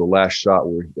shot was the last shot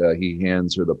where he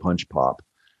hands her the punch pop.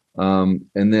 And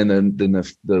then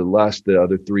the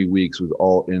other 3 weeks was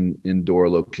all indoor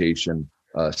location,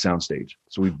 soundstage.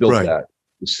 So we built that.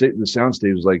 The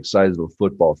soundstage was like the size of a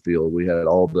football field. We had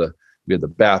the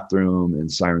bathroom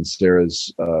and Siren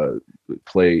Sarah's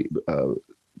play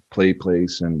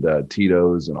place and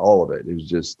Tito's and all of it. It was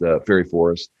just Fairy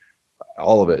Forest,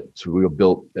 all of it. So we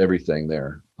built everything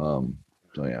there. So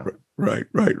yeah. Right.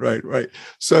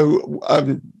 So,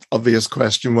 obvious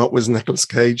question: what was Nicolas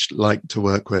Cage like to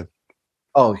work with?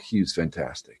 Oh, he was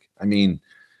fantastic. I mean,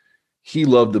 he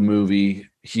loved the movie.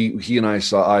 He and I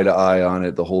saw eye to eye on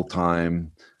it the whole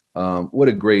time. What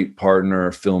a great partner,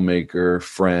 filmmaker,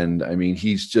 friend. I mean,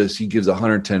 he gives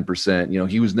 110%. You know,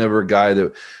 he was never a guy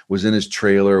that was in his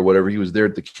trailer or whatever. He was there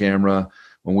at the camera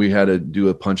when we had to do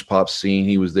a punch pop scene.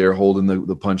 He was there holding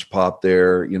the punch pop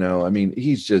there. You know, I mean,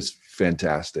 he's just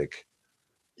fantastic.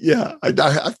 Yeah, I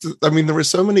have to. I mean, there are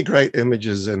so many great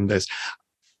images in this.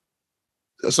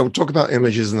 So we'll talk about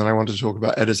images, and then I want to talk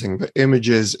about editing. But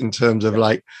images in terms of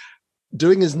like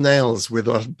doing his nails with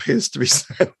what appears to be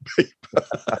sandpaper.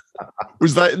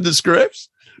 Was that in the script?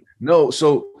 No.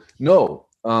 So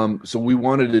we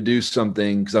wanted to do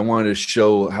something because I wanted to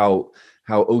show how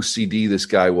OCD this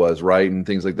guy was, right, and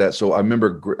things like that. So I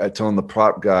remember telling the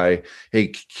prop guy, "Hey,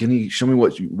 can you show me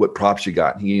what props you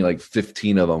got?" And he gave me like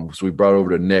 15 of them. So we brought it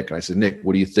over to Nick, and I said, "Nick,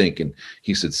 what do you think?" And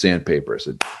he said, "Sandpaper." I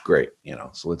said, "Great,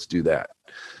 so let's do that."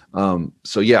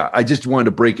 So yeah, I just wanted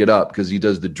to break it up because he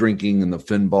does the drinking and the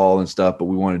finball and stuff, but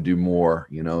we want to do more,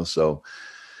 So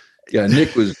yeah,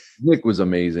 Nick was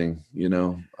amazing.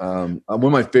 One of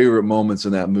my favorite moments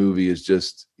in that movie is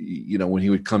just, when he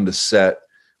would come to set,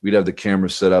 we'd have the camera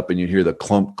set up and you'd hear the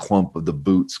clump of the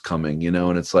boots coming,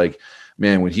 and it's like,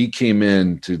 man, when he came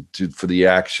in for the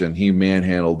action, he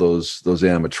manhandled those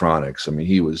animatronics. I mean,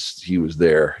 he was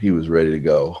there. He was ready to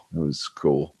go. It was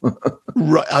cool.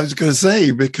 Right. I was going to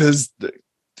say, because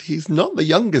he's not the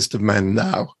youngest of men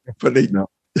now, but he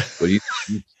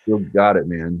still got it,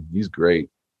 man. He's great.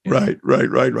 Yeah.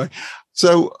 Right.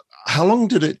 So how long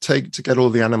did it take to get all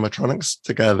the animatronics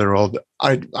together? Or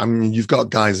I mean, you've got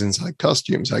guys inside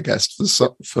costumes, I guess.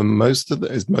 For most of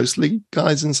it, is mostly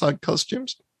guys inside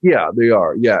costumes. Yeah, they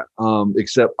are. Yeah.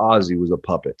 Except Ozzy was a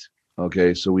puppet.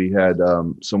 Okay. So we had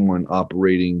someone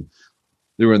operating.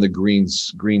 They were in the green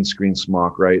screen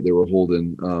smock, right? They were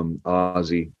holding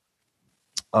Ozzy.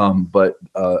 But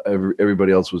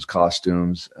everybody else was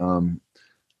costumes.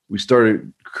 We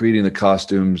started creating the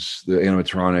costumes, the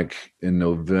animatronic, in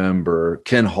November.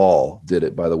 Ken Hall did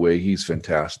it, by the way. He's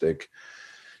fantastic.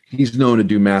 He's known to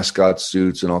do mascot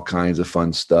suits and all kinds of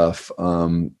fun stuff.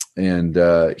 And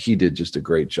he did just a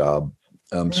great job.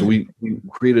 So we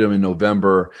created them in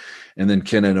November, and then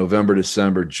Ken in November,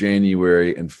 December,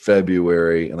 January, and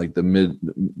February, and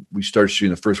we started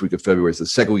shooting the first week of February. So the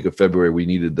second week of February, we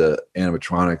needed the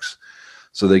animatronics.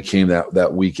 So they came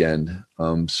that weekend.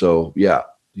 So yeah,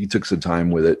 he took some time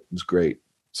with it. It was great.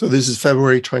 So this is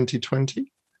February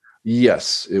 2020?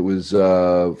 Yes, it was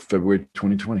February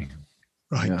 2020.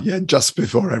 Right. Yeah, just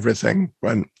before everything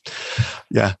went.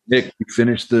 Yeah. Nick,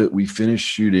 we finished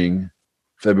shooting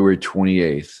February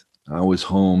 28th. I was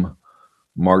home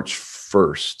March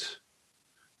 1st.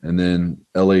 And then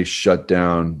LA shut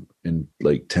down in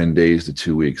like 10 days to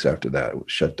 2 weeks after that. It was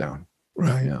shut down.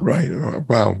 Right. Yeah. Right.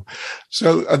 Wow.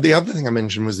 So the other thing I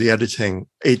mentioned was the editing.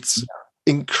 It's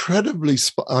incredibly,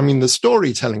 the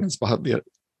storytelling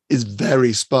is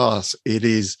very sparse. It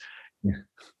is. Yeah.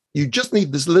 You just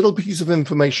need this little piece of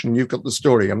information. You've got the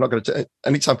story. I'm not going to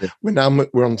anytime.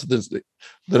 We're on to the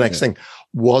next thing.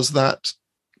 Was that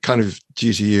kind of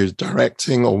due to you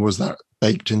directing, or was that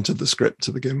baked into the script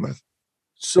to begin with?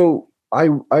 So I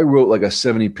wrote like a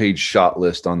 70-page shot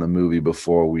list on the movie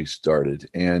before we started,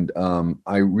 and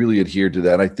I really adhered to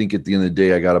that. I think at the end of the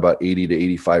day, I got about 80 to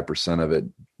 85% of it.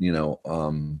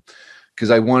 Because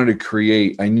I wanted to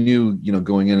create, I knew,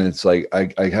 going in, it's like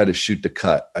I had to shoot the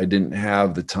cut. I didn't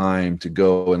have the time to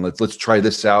go and let's try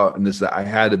this out and this, that. I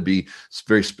had to be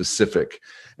very specific.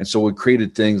 And so we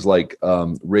created things like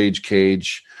Rage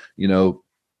Cage,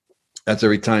 that's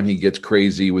every time he gets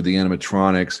crazy with the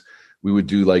animatronics, we would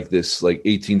do like this, like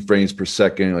 18 frames per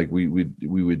second. Like we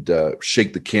would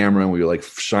shake the camera and we would like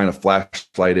shine a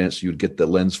flashlight in it so you'd get the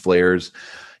lens flares.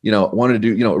 wanted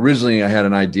to do, originally I had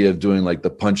an idea of doing like the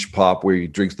punch pop where he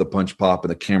drinks the punch pop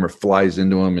and the camera flies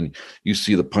into him and you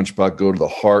see the punch pop go to the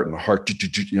heart and the heart,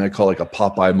 I call it like a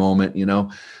Popeye moment,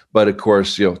 but of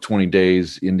course, 20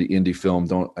 days indie film,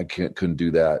 couldn't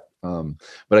do that.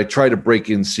 But I try to break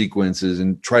in sequences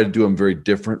and try to do them very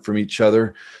different from each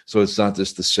other. So it's not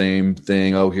just the same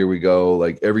thing. Oh, here we go.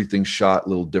 Like everything's shot a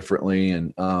little differently.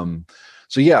 And,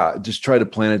 so yeah, just try to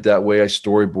plan it that way. I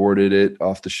storyboarded it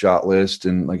off the shot list.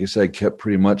 And like I said, I kept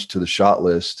pretty much to the shot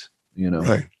list,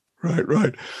 Right.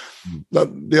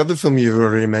 The other film you've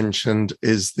already mentioned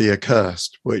is The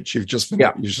Accursed, which you just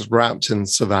wrapped in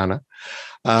Savannah.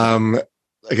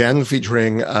 Again,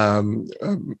 featuring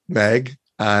Meg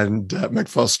and Meg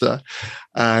Foster,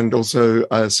 and also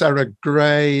Sarah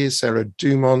Gray, Sarah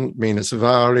Dumont, Mina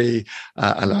Savari,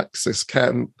 Alexis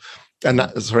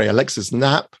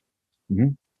Knapp. Mm-hmm.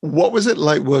 What was it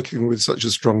like working with such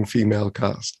a strong female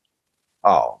cast?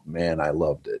 Oh man, I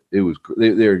loved it. It was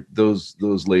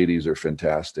those ladies are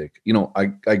fantastic.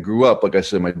 I grew up, like I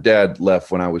said, my dad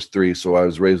left when I was 3, so I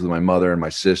was raised with my mother and my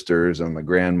sisters and my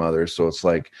grandmother. So it's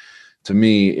like, to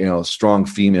me, strong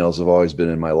females have always been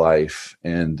in my life,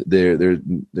 and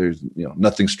there's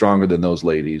nothing stronger than those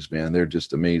ladies, man. They're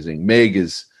just amazing. Meg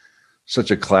is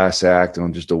such a class act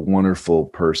and just a wonderful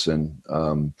person.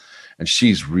 And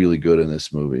she's really good in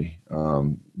this movie.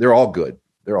 They're all good.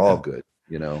 They're all good,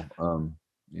 yeah.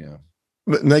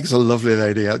 Meg's a lovely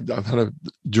lady. I've had a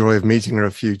joy of meeting her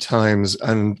a few times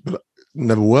and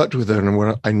never worked with her.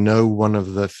 And I know one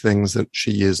of the things that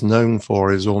she is known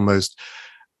for is almost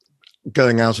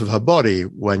going out of her body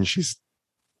when she's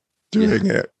doing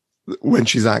it, when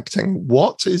she's acting.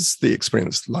 What is the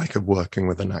experience like of working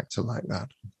with an actor like that?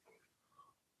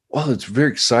 Well, it's very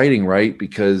exciting, right?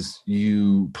 Because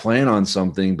you plan on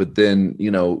something, but then,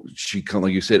 she comes,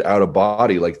 like you said, out of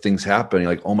body, like things happen.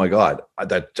 You're like, oh my God, I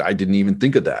didn't even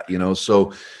think of that,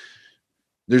 So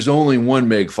there's only one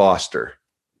Meg Foster.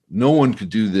 No one could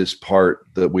do this part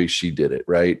the way she did it,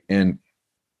 right? And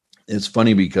it's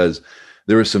funny because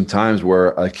there were some times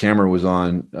where a camera was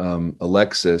on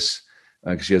Alexis,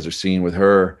 because she has her scene with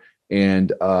her.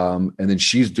 And then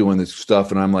she's doing this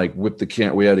stuff, and I'm like, whip the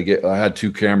camera. I had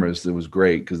 2 cameras. That was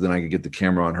great because then I could get the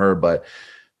camera on her. But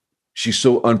she's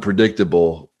so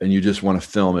unpredictable, and you just want to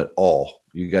film it all.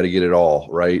 You got to get it all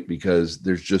right, because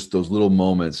there's just those little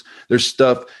moments. There's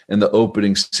stuff in the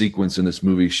opening sequence in this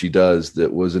movie she does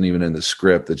that wasn't even in the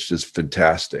script. That's just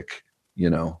fantastic.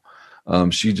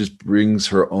 She just brings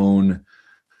her own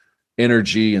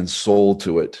energy and soul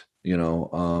to it.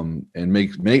 And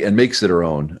makes it her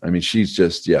own. I mean, she's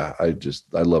just, I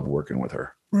love working with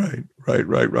her. Right.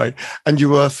 And you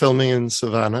were filming in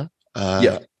Savannah.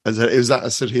 Is that a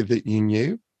city that you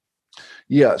knew?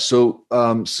 Yeah. So,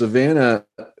 Savannah,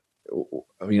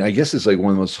 I mean, I guess it's like one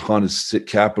of the most haunted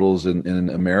capitals in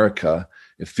America.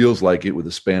 It feels like it, with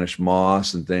the Spanish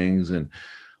moss and things. And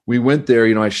we went there,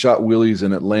 I shot Willie's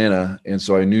in Atlanta, and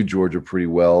so I knew Georgia pretty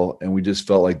well, and we just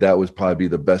felt like that was probably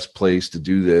the best place to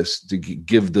do this, to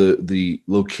give the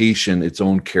location its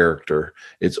own character,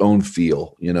 its own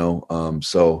feel,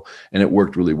 so, and it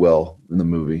worked really well in the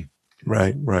movie.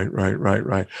 Right.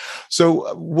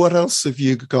 So what else have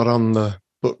you got on the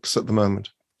books at the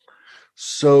moment?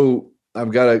 So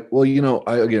I've got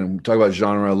again, talk about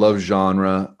genre. I love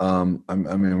genre. I'm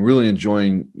really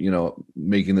enjoying,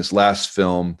 making this last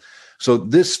film. So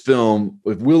this film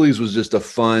with Willie's was just a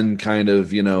fun kind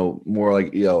of, more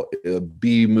like, a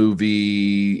B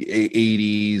movie,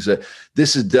 80s.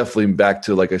 This is definitely back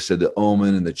to, like I said, The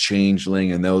Omen and The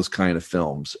Changeling and those kind of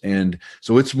films. And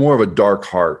so it's more of a dark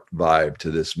heart vibe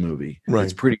to this movie. Right.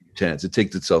 It's pretty intense. It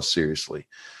takes itself seriously.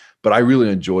 But I really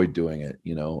enjoyed doing it,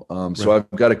 So Right.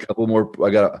 I've got a couple more.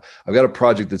 I've got a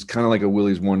project that's kind of like a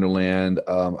Willy's Wonderland.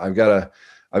 I've got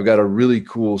a really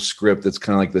cool script that's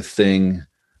kind of like The Thing,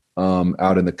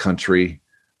 out in the country,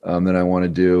 that I want to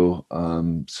do.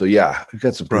 So yeah, I've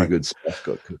got some pretty good stuff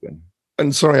cooking.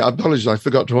 And sorry, I apologize. I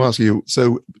forgot to ask you.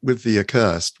 So with The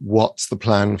Accursed, what's the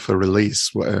plan for release?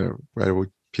 Where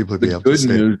would people be able to see it?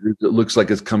 The good news is it looks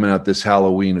like it's coming out this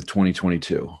Halloween of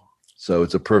 2022. So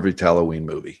it's a perfect Halloween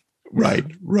movie. Right.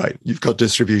 You've got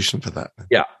distribution for that.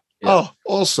 Yeah. Oh,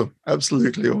 awesome.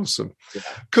 Absolutely awesome. Yeah.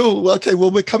 Cool. Okay,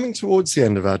 well, we're coming towards the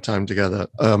end of our time together,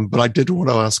 but I did want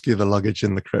to ask you the luggage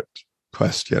in the crypt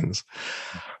questions.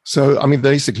 So, I mean,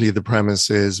 basically the premise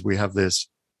is we have this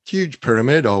huge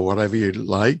pyramid or whatever you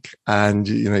like, and,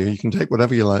 you can take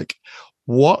whatever you like.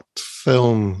 What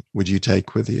film would you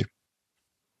take with you?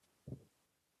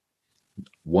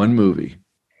 One movie.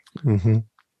 Mm-hmm.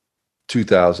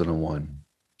 2001.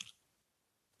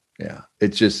 Yeah,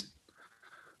 it's just,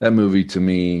 that movie to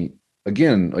me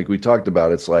again, like we talked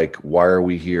about, it's like, why are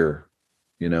we here?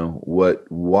 You know,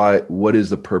 what is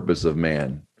the purpose of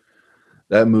man?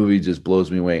 That movie just blows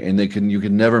me away. And you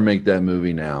can never make that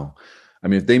movie now. I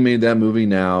mean, if they made that movie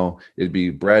now, it'd be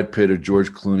Brad Pitt or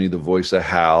George Clooney, the voice of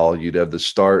Hal. You'd have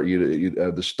you'd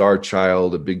have the Star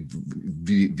Child, a big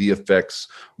VFX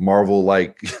Marvel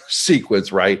like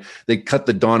sequence, right? They cut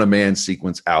the Dawn of Man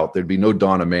sequence out. There'd be no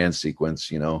Dawn of Man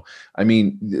sequence, you know. I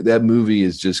mean, that movie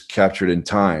is just captured in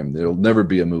time. There'll never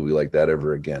be a movie like that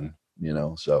ever again, you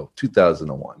know. So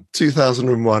 2001.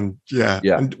 2001, yeah.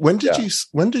 Yeah. And when did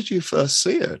you first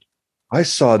see it? I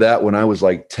saw that when I was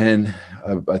like 10,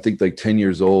 I think like 10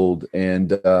 years old.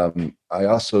 And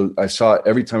I saw it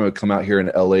every time I would come out here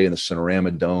in LA in the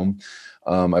Cinerama Dome.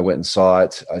 I went and saw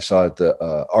it. I saw it at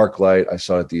the ArcLight. I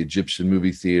saw it at the Egyptian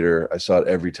Movie Theater. I saw it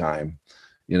every time.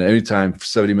 You know, anytime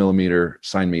 70 millimeter,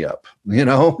 sign me up, you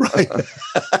know? Right.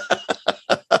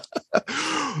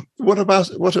 What about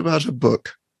a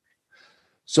book?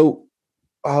 So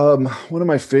one of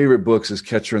my favorite books is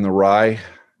Catcher in the Rye.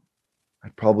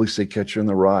 I'd probably say Catcher in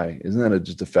the Rye. Isn't that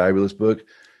just a fabulous book?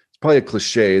 It's probably a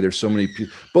cliche. There's so many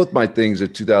people. Both my things are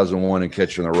 2001 and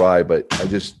Catcher in the Rye, but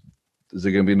is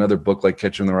there going to be another book like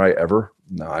Catcher in the Rye ever?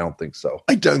 No, I don't think so.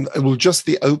 I don't. Well, just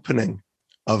the opening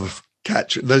of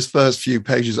Catcher, those first few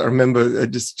pages, I remember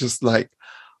just like,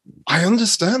 I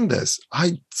understand this.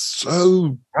 Right?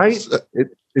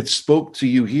 It spoke to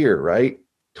you here, right?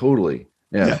 Totally.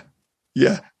 Yeah.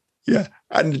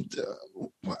 And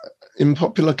in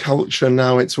popular culture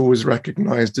now, it's always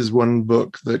recognized as one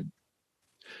book that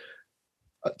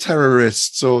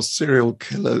terrorists or serial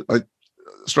killers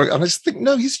struggle. And I just think,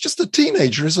 no, he's just a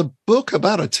teenager. It's a book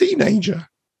about a teenager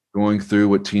going through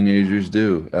what teenagers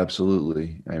do.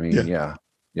 Absolutely. I mean, yeah.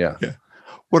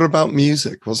 What about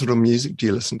music? What sort of music do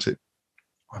you listen to?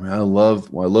 I mean, I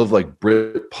love like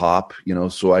Brit pop, you know,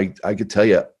 so I could tell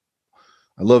you,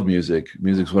 I love music.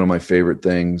 Music's one of my favorite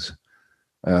things.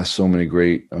 So many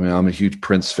great. I mean, I'm a huge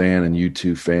Prince fan and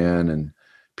U2 fan and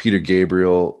Peter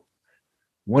Gabriel.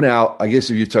 I guess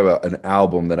if you talk about an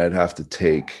album that I'd have to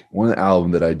take, one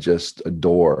album that I just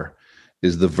adore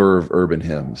is the Verve Urban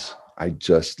Hymns. I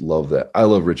just love that. I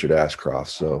love Richard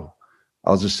Ashcroft, so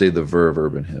I'll just say the Verve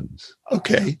Urban Hymns.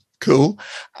 Okay, cool.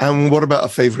 And what about a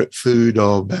favorite food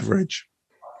or beverage?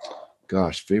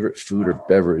 Gosh, favorite food or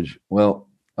beverage? Well,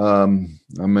 I mean,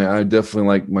 I definitely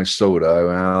like my soda.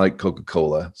 I like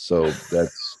Coca-Cola, so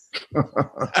that's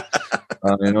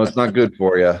I know it's not good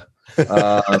for you,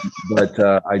 but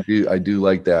I do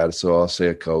like that. So I'll say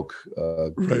a Coke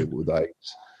with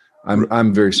ice.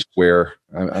 I'm very square.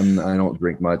 I don't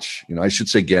drink much. You know, I should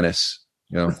say Guinness.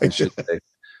 You know, I should say,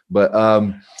 but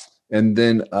and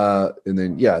then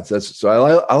yeah, that's so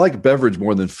I like beverage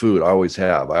more than food. I always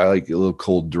have. I like a little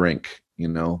cold drink. You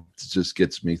know, it just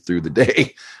gets me through the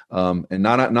day, and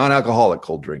non-alcoholic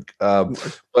cold drink. And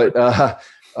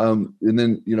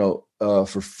then, you know,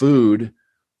 for food,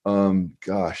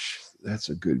 gosh, that's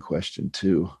a good question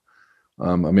too.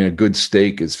 I mean, a good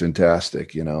steak is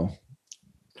fantastic, you know.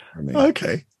 I mean,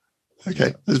 okay,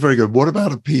 that's very good. What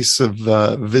about a piece of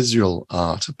visual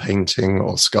art, a painting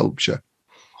or sculpture?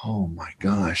 Oh my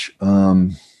gosh,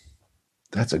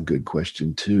 that's a good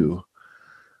question too.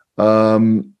 I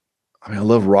mean, I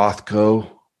love Rothko.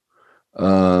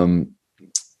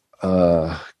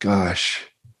 Gosh,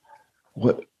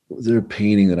 what was there a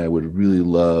painting that I would really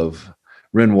love?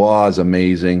 Renoir is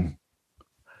amazing.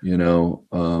 You know,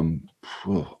 God,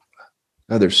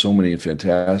 there's so many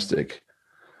fantastic.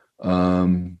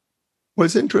 Well,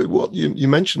 it's interesting. What you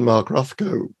mentioned, Mark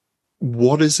Rothko.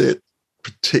 What is it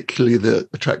particularly that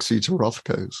attracts you to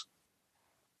Rothko's?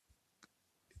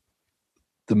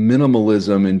 The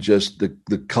minimalism and just the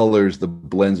colors, the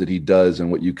blends that he does and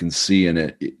what you can see in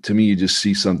it. To me, you just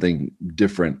see something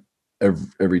different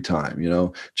every time, you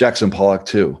know. Jackson Pollock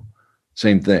too,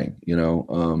 same thing, you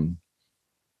know.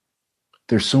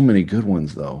 There's so many good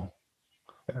ones though.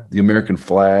 The American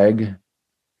flag,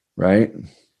 right?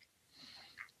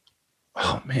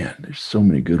 Oh man, there's so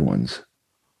many good ones.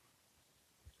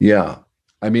 Yeah.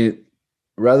 I mean,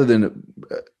 rather than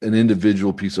an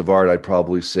individual piece of art, I'd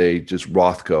probably say just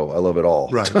Rothko. I love it all.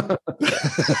 Right.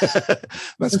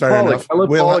 That's fair enough. I love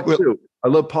Pollock too. I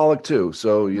love Pollock too.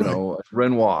 So, you know,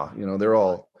 Renoir, you know, they're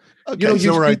all, okay,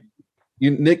 you know,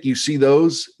 Nick, you see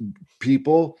those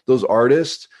people, those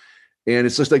artists, and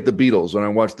it's just like the Beatles when I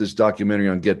watched this documentary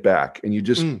on Get Back, and you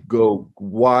just go,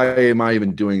 why am I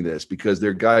even doing this? Because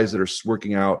they're guys that are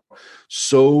working out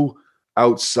so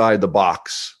outside the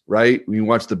box, right? When you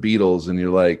watch the Beatles and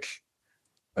you're like,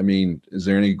 I mean, is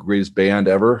there any greatest band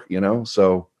ever? You know?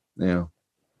 So, yeah.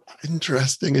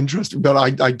 Interesting. But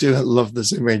I do love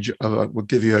this image. We'll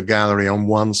give you a gallery. On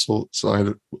one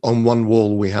side, on one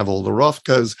wall, we have all the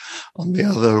Rothkos. On the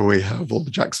other, we have all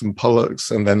the Jackson Pollocks,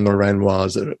 and then the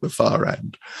Renoirs are at the far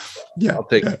end. Yeah, I'll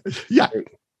take yeah.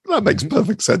 That makes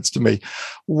perfect sense to me.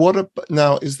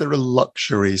 Now, is there a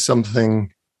luxury,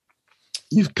 something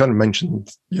you've kind of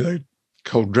mentioned,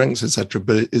 cold drinks, etc.,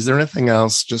 but is there anything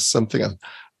else, just something,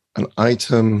 an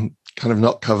item kind of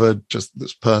not covered, just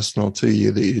that's personal to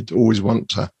you that you'd always want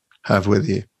to have with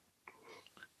you?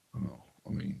 Oh,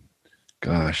 I mean,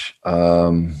 gosh.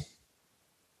 I'm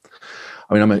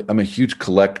a huge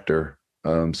collector.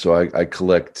 So I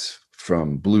collect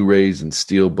from Blu-rays and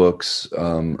steel books,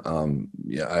 of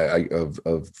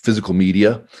physical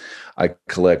media. I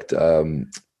collect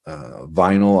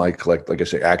vinyl. I collect, like I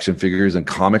say, action figures and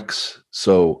comics.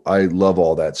 So I love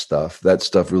all that stuff. That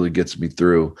stuff really gets me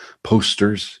through.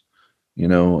 Posters.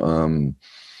 If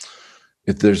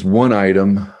there's one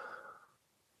item,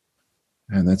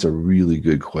 and that's a really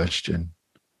good question.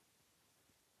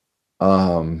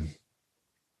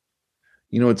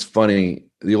 It's funny.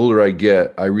 The older I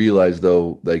get, I realize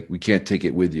though, like we can't take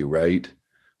it with you, right?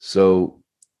 So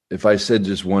if I said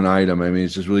just one item, I mean,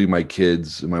 it's just really my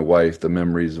kids and my wife, the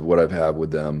memories of what I've had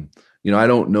with them. I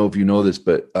don't know if you know this,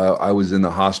 but I was in the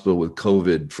hospital with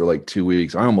COVID for like 2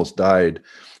 weeks. I almost died. It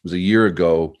was a year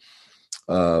ago.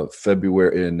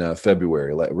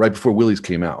 February, right before Willie's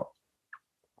came out.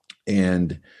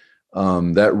 And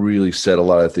that really set a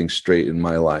lot of things straight in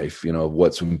my life,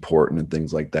 what's important and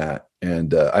things like that.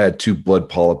 And I had 2 blood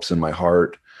polyps in my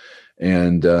heart,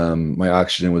 and my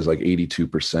oxygen was like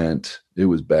 82%. It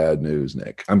was bad news,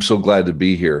 Nick. I'm so glad to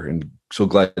be here and so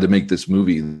glad to make this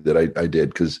movie that I did,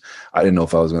 because I didn't know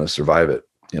if I was going to survive it,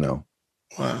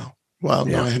 Wow. Yeah.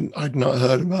 No, I'd not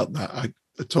heard about that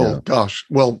at all. Yeah. Gosh.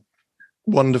 Well,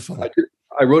 wonderful.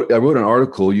 I wrote an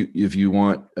article. If you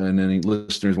want, and any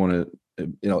listeners want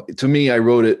to, to me, I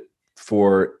wrote it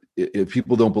for if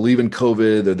people don't believe in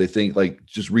COVID or they think like,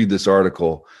 just read this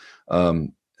article.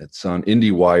 It's on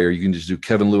IndieWire. You can just do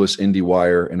Kevin Lewis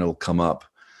IndieWire and it'll come up.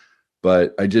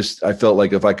 But I felt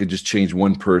like if I could just change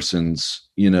one person's,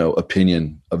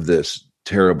 opinion of this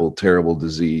terrible, terrible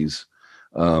disease,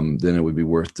 then it would be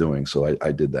worth doing. So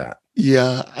I did that.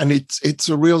 Yeah, and it's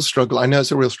a real struggle. I know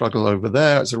it's a real struggle over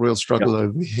there. It's a real struggle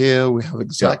over here. We have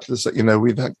exactly the same,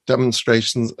 we've had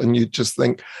demonstrations, and you just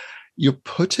think you're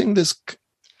putting this,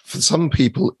 for some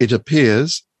people, it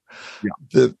appears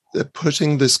that they're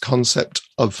putting this concept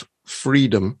of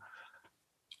freedom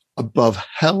above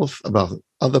health, above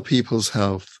other people's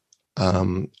health.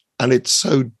 And it's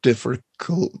so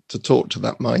difficult to talk to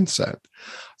that mindset.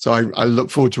 So I look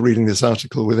forward to reading this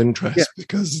article with interest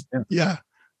because, Yeah.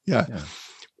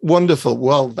 Wonderful.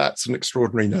 Well, that's an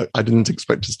extraordinary note. I didn't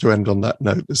expect us to end on that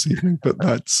note this evening, but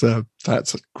that's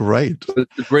great.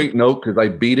 It's a great note because I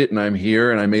beat it and I'm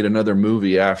here and I made another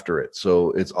movie after it.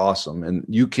 So it's awesome. And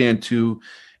you can too.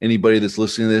 Anybody that's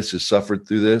listening to this has suffered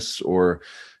through this or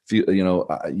feel,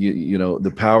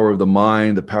 the power of the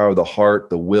mind, the power of the heart,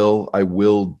 the will. I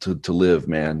willed to live,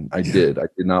 man. I did. I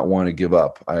did not want to give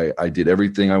up. I did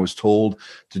everything I was told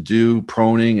to do,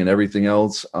 proning and everything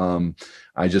else.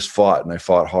 I just fought and I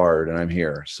fought hard and I'm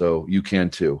here. So you can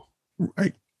too.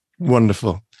 Right.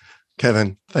 Wonderful.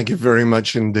 Kevin, thank you very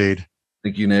much indeed.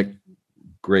 Thank you, Nick.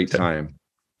 Great time.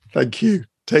 Thank you.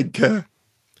 Take care.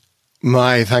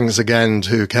 My thanks again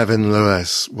to Kevin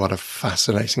Lewis. What a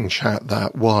fascinating chat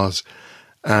that was.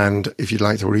 And if you'd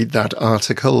like to read that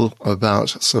article about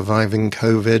surviving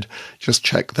COVID, just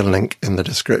check the link in the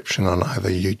description on either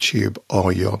YouTube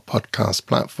or your podcast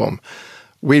platform.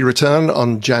 We return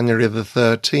on January the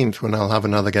 13th when I'll have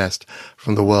another guest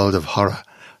from the world of horror,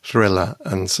 thriller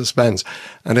and suspense.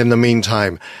 And in the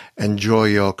meantime, enjoy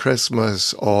your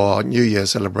Christmas or New Year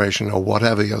celebration or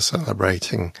whatever you're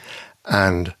celebrating.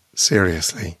 And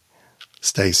seriously,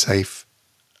 stay safe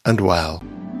and well.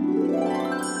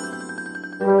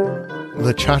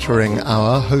 The Chattering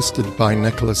Hour, hosted by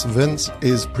Nicholas Vince,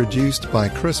 is produced by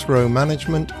Chris Rowe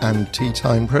Management and Tea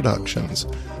Time Productions.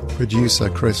 Producer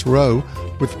Chris Rowe,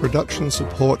 with production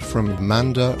support from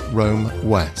Amanda Rome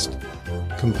West.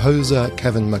 Composer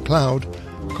Kevin MacLeod.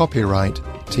 Copyright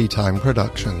Tea Time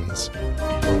Productions.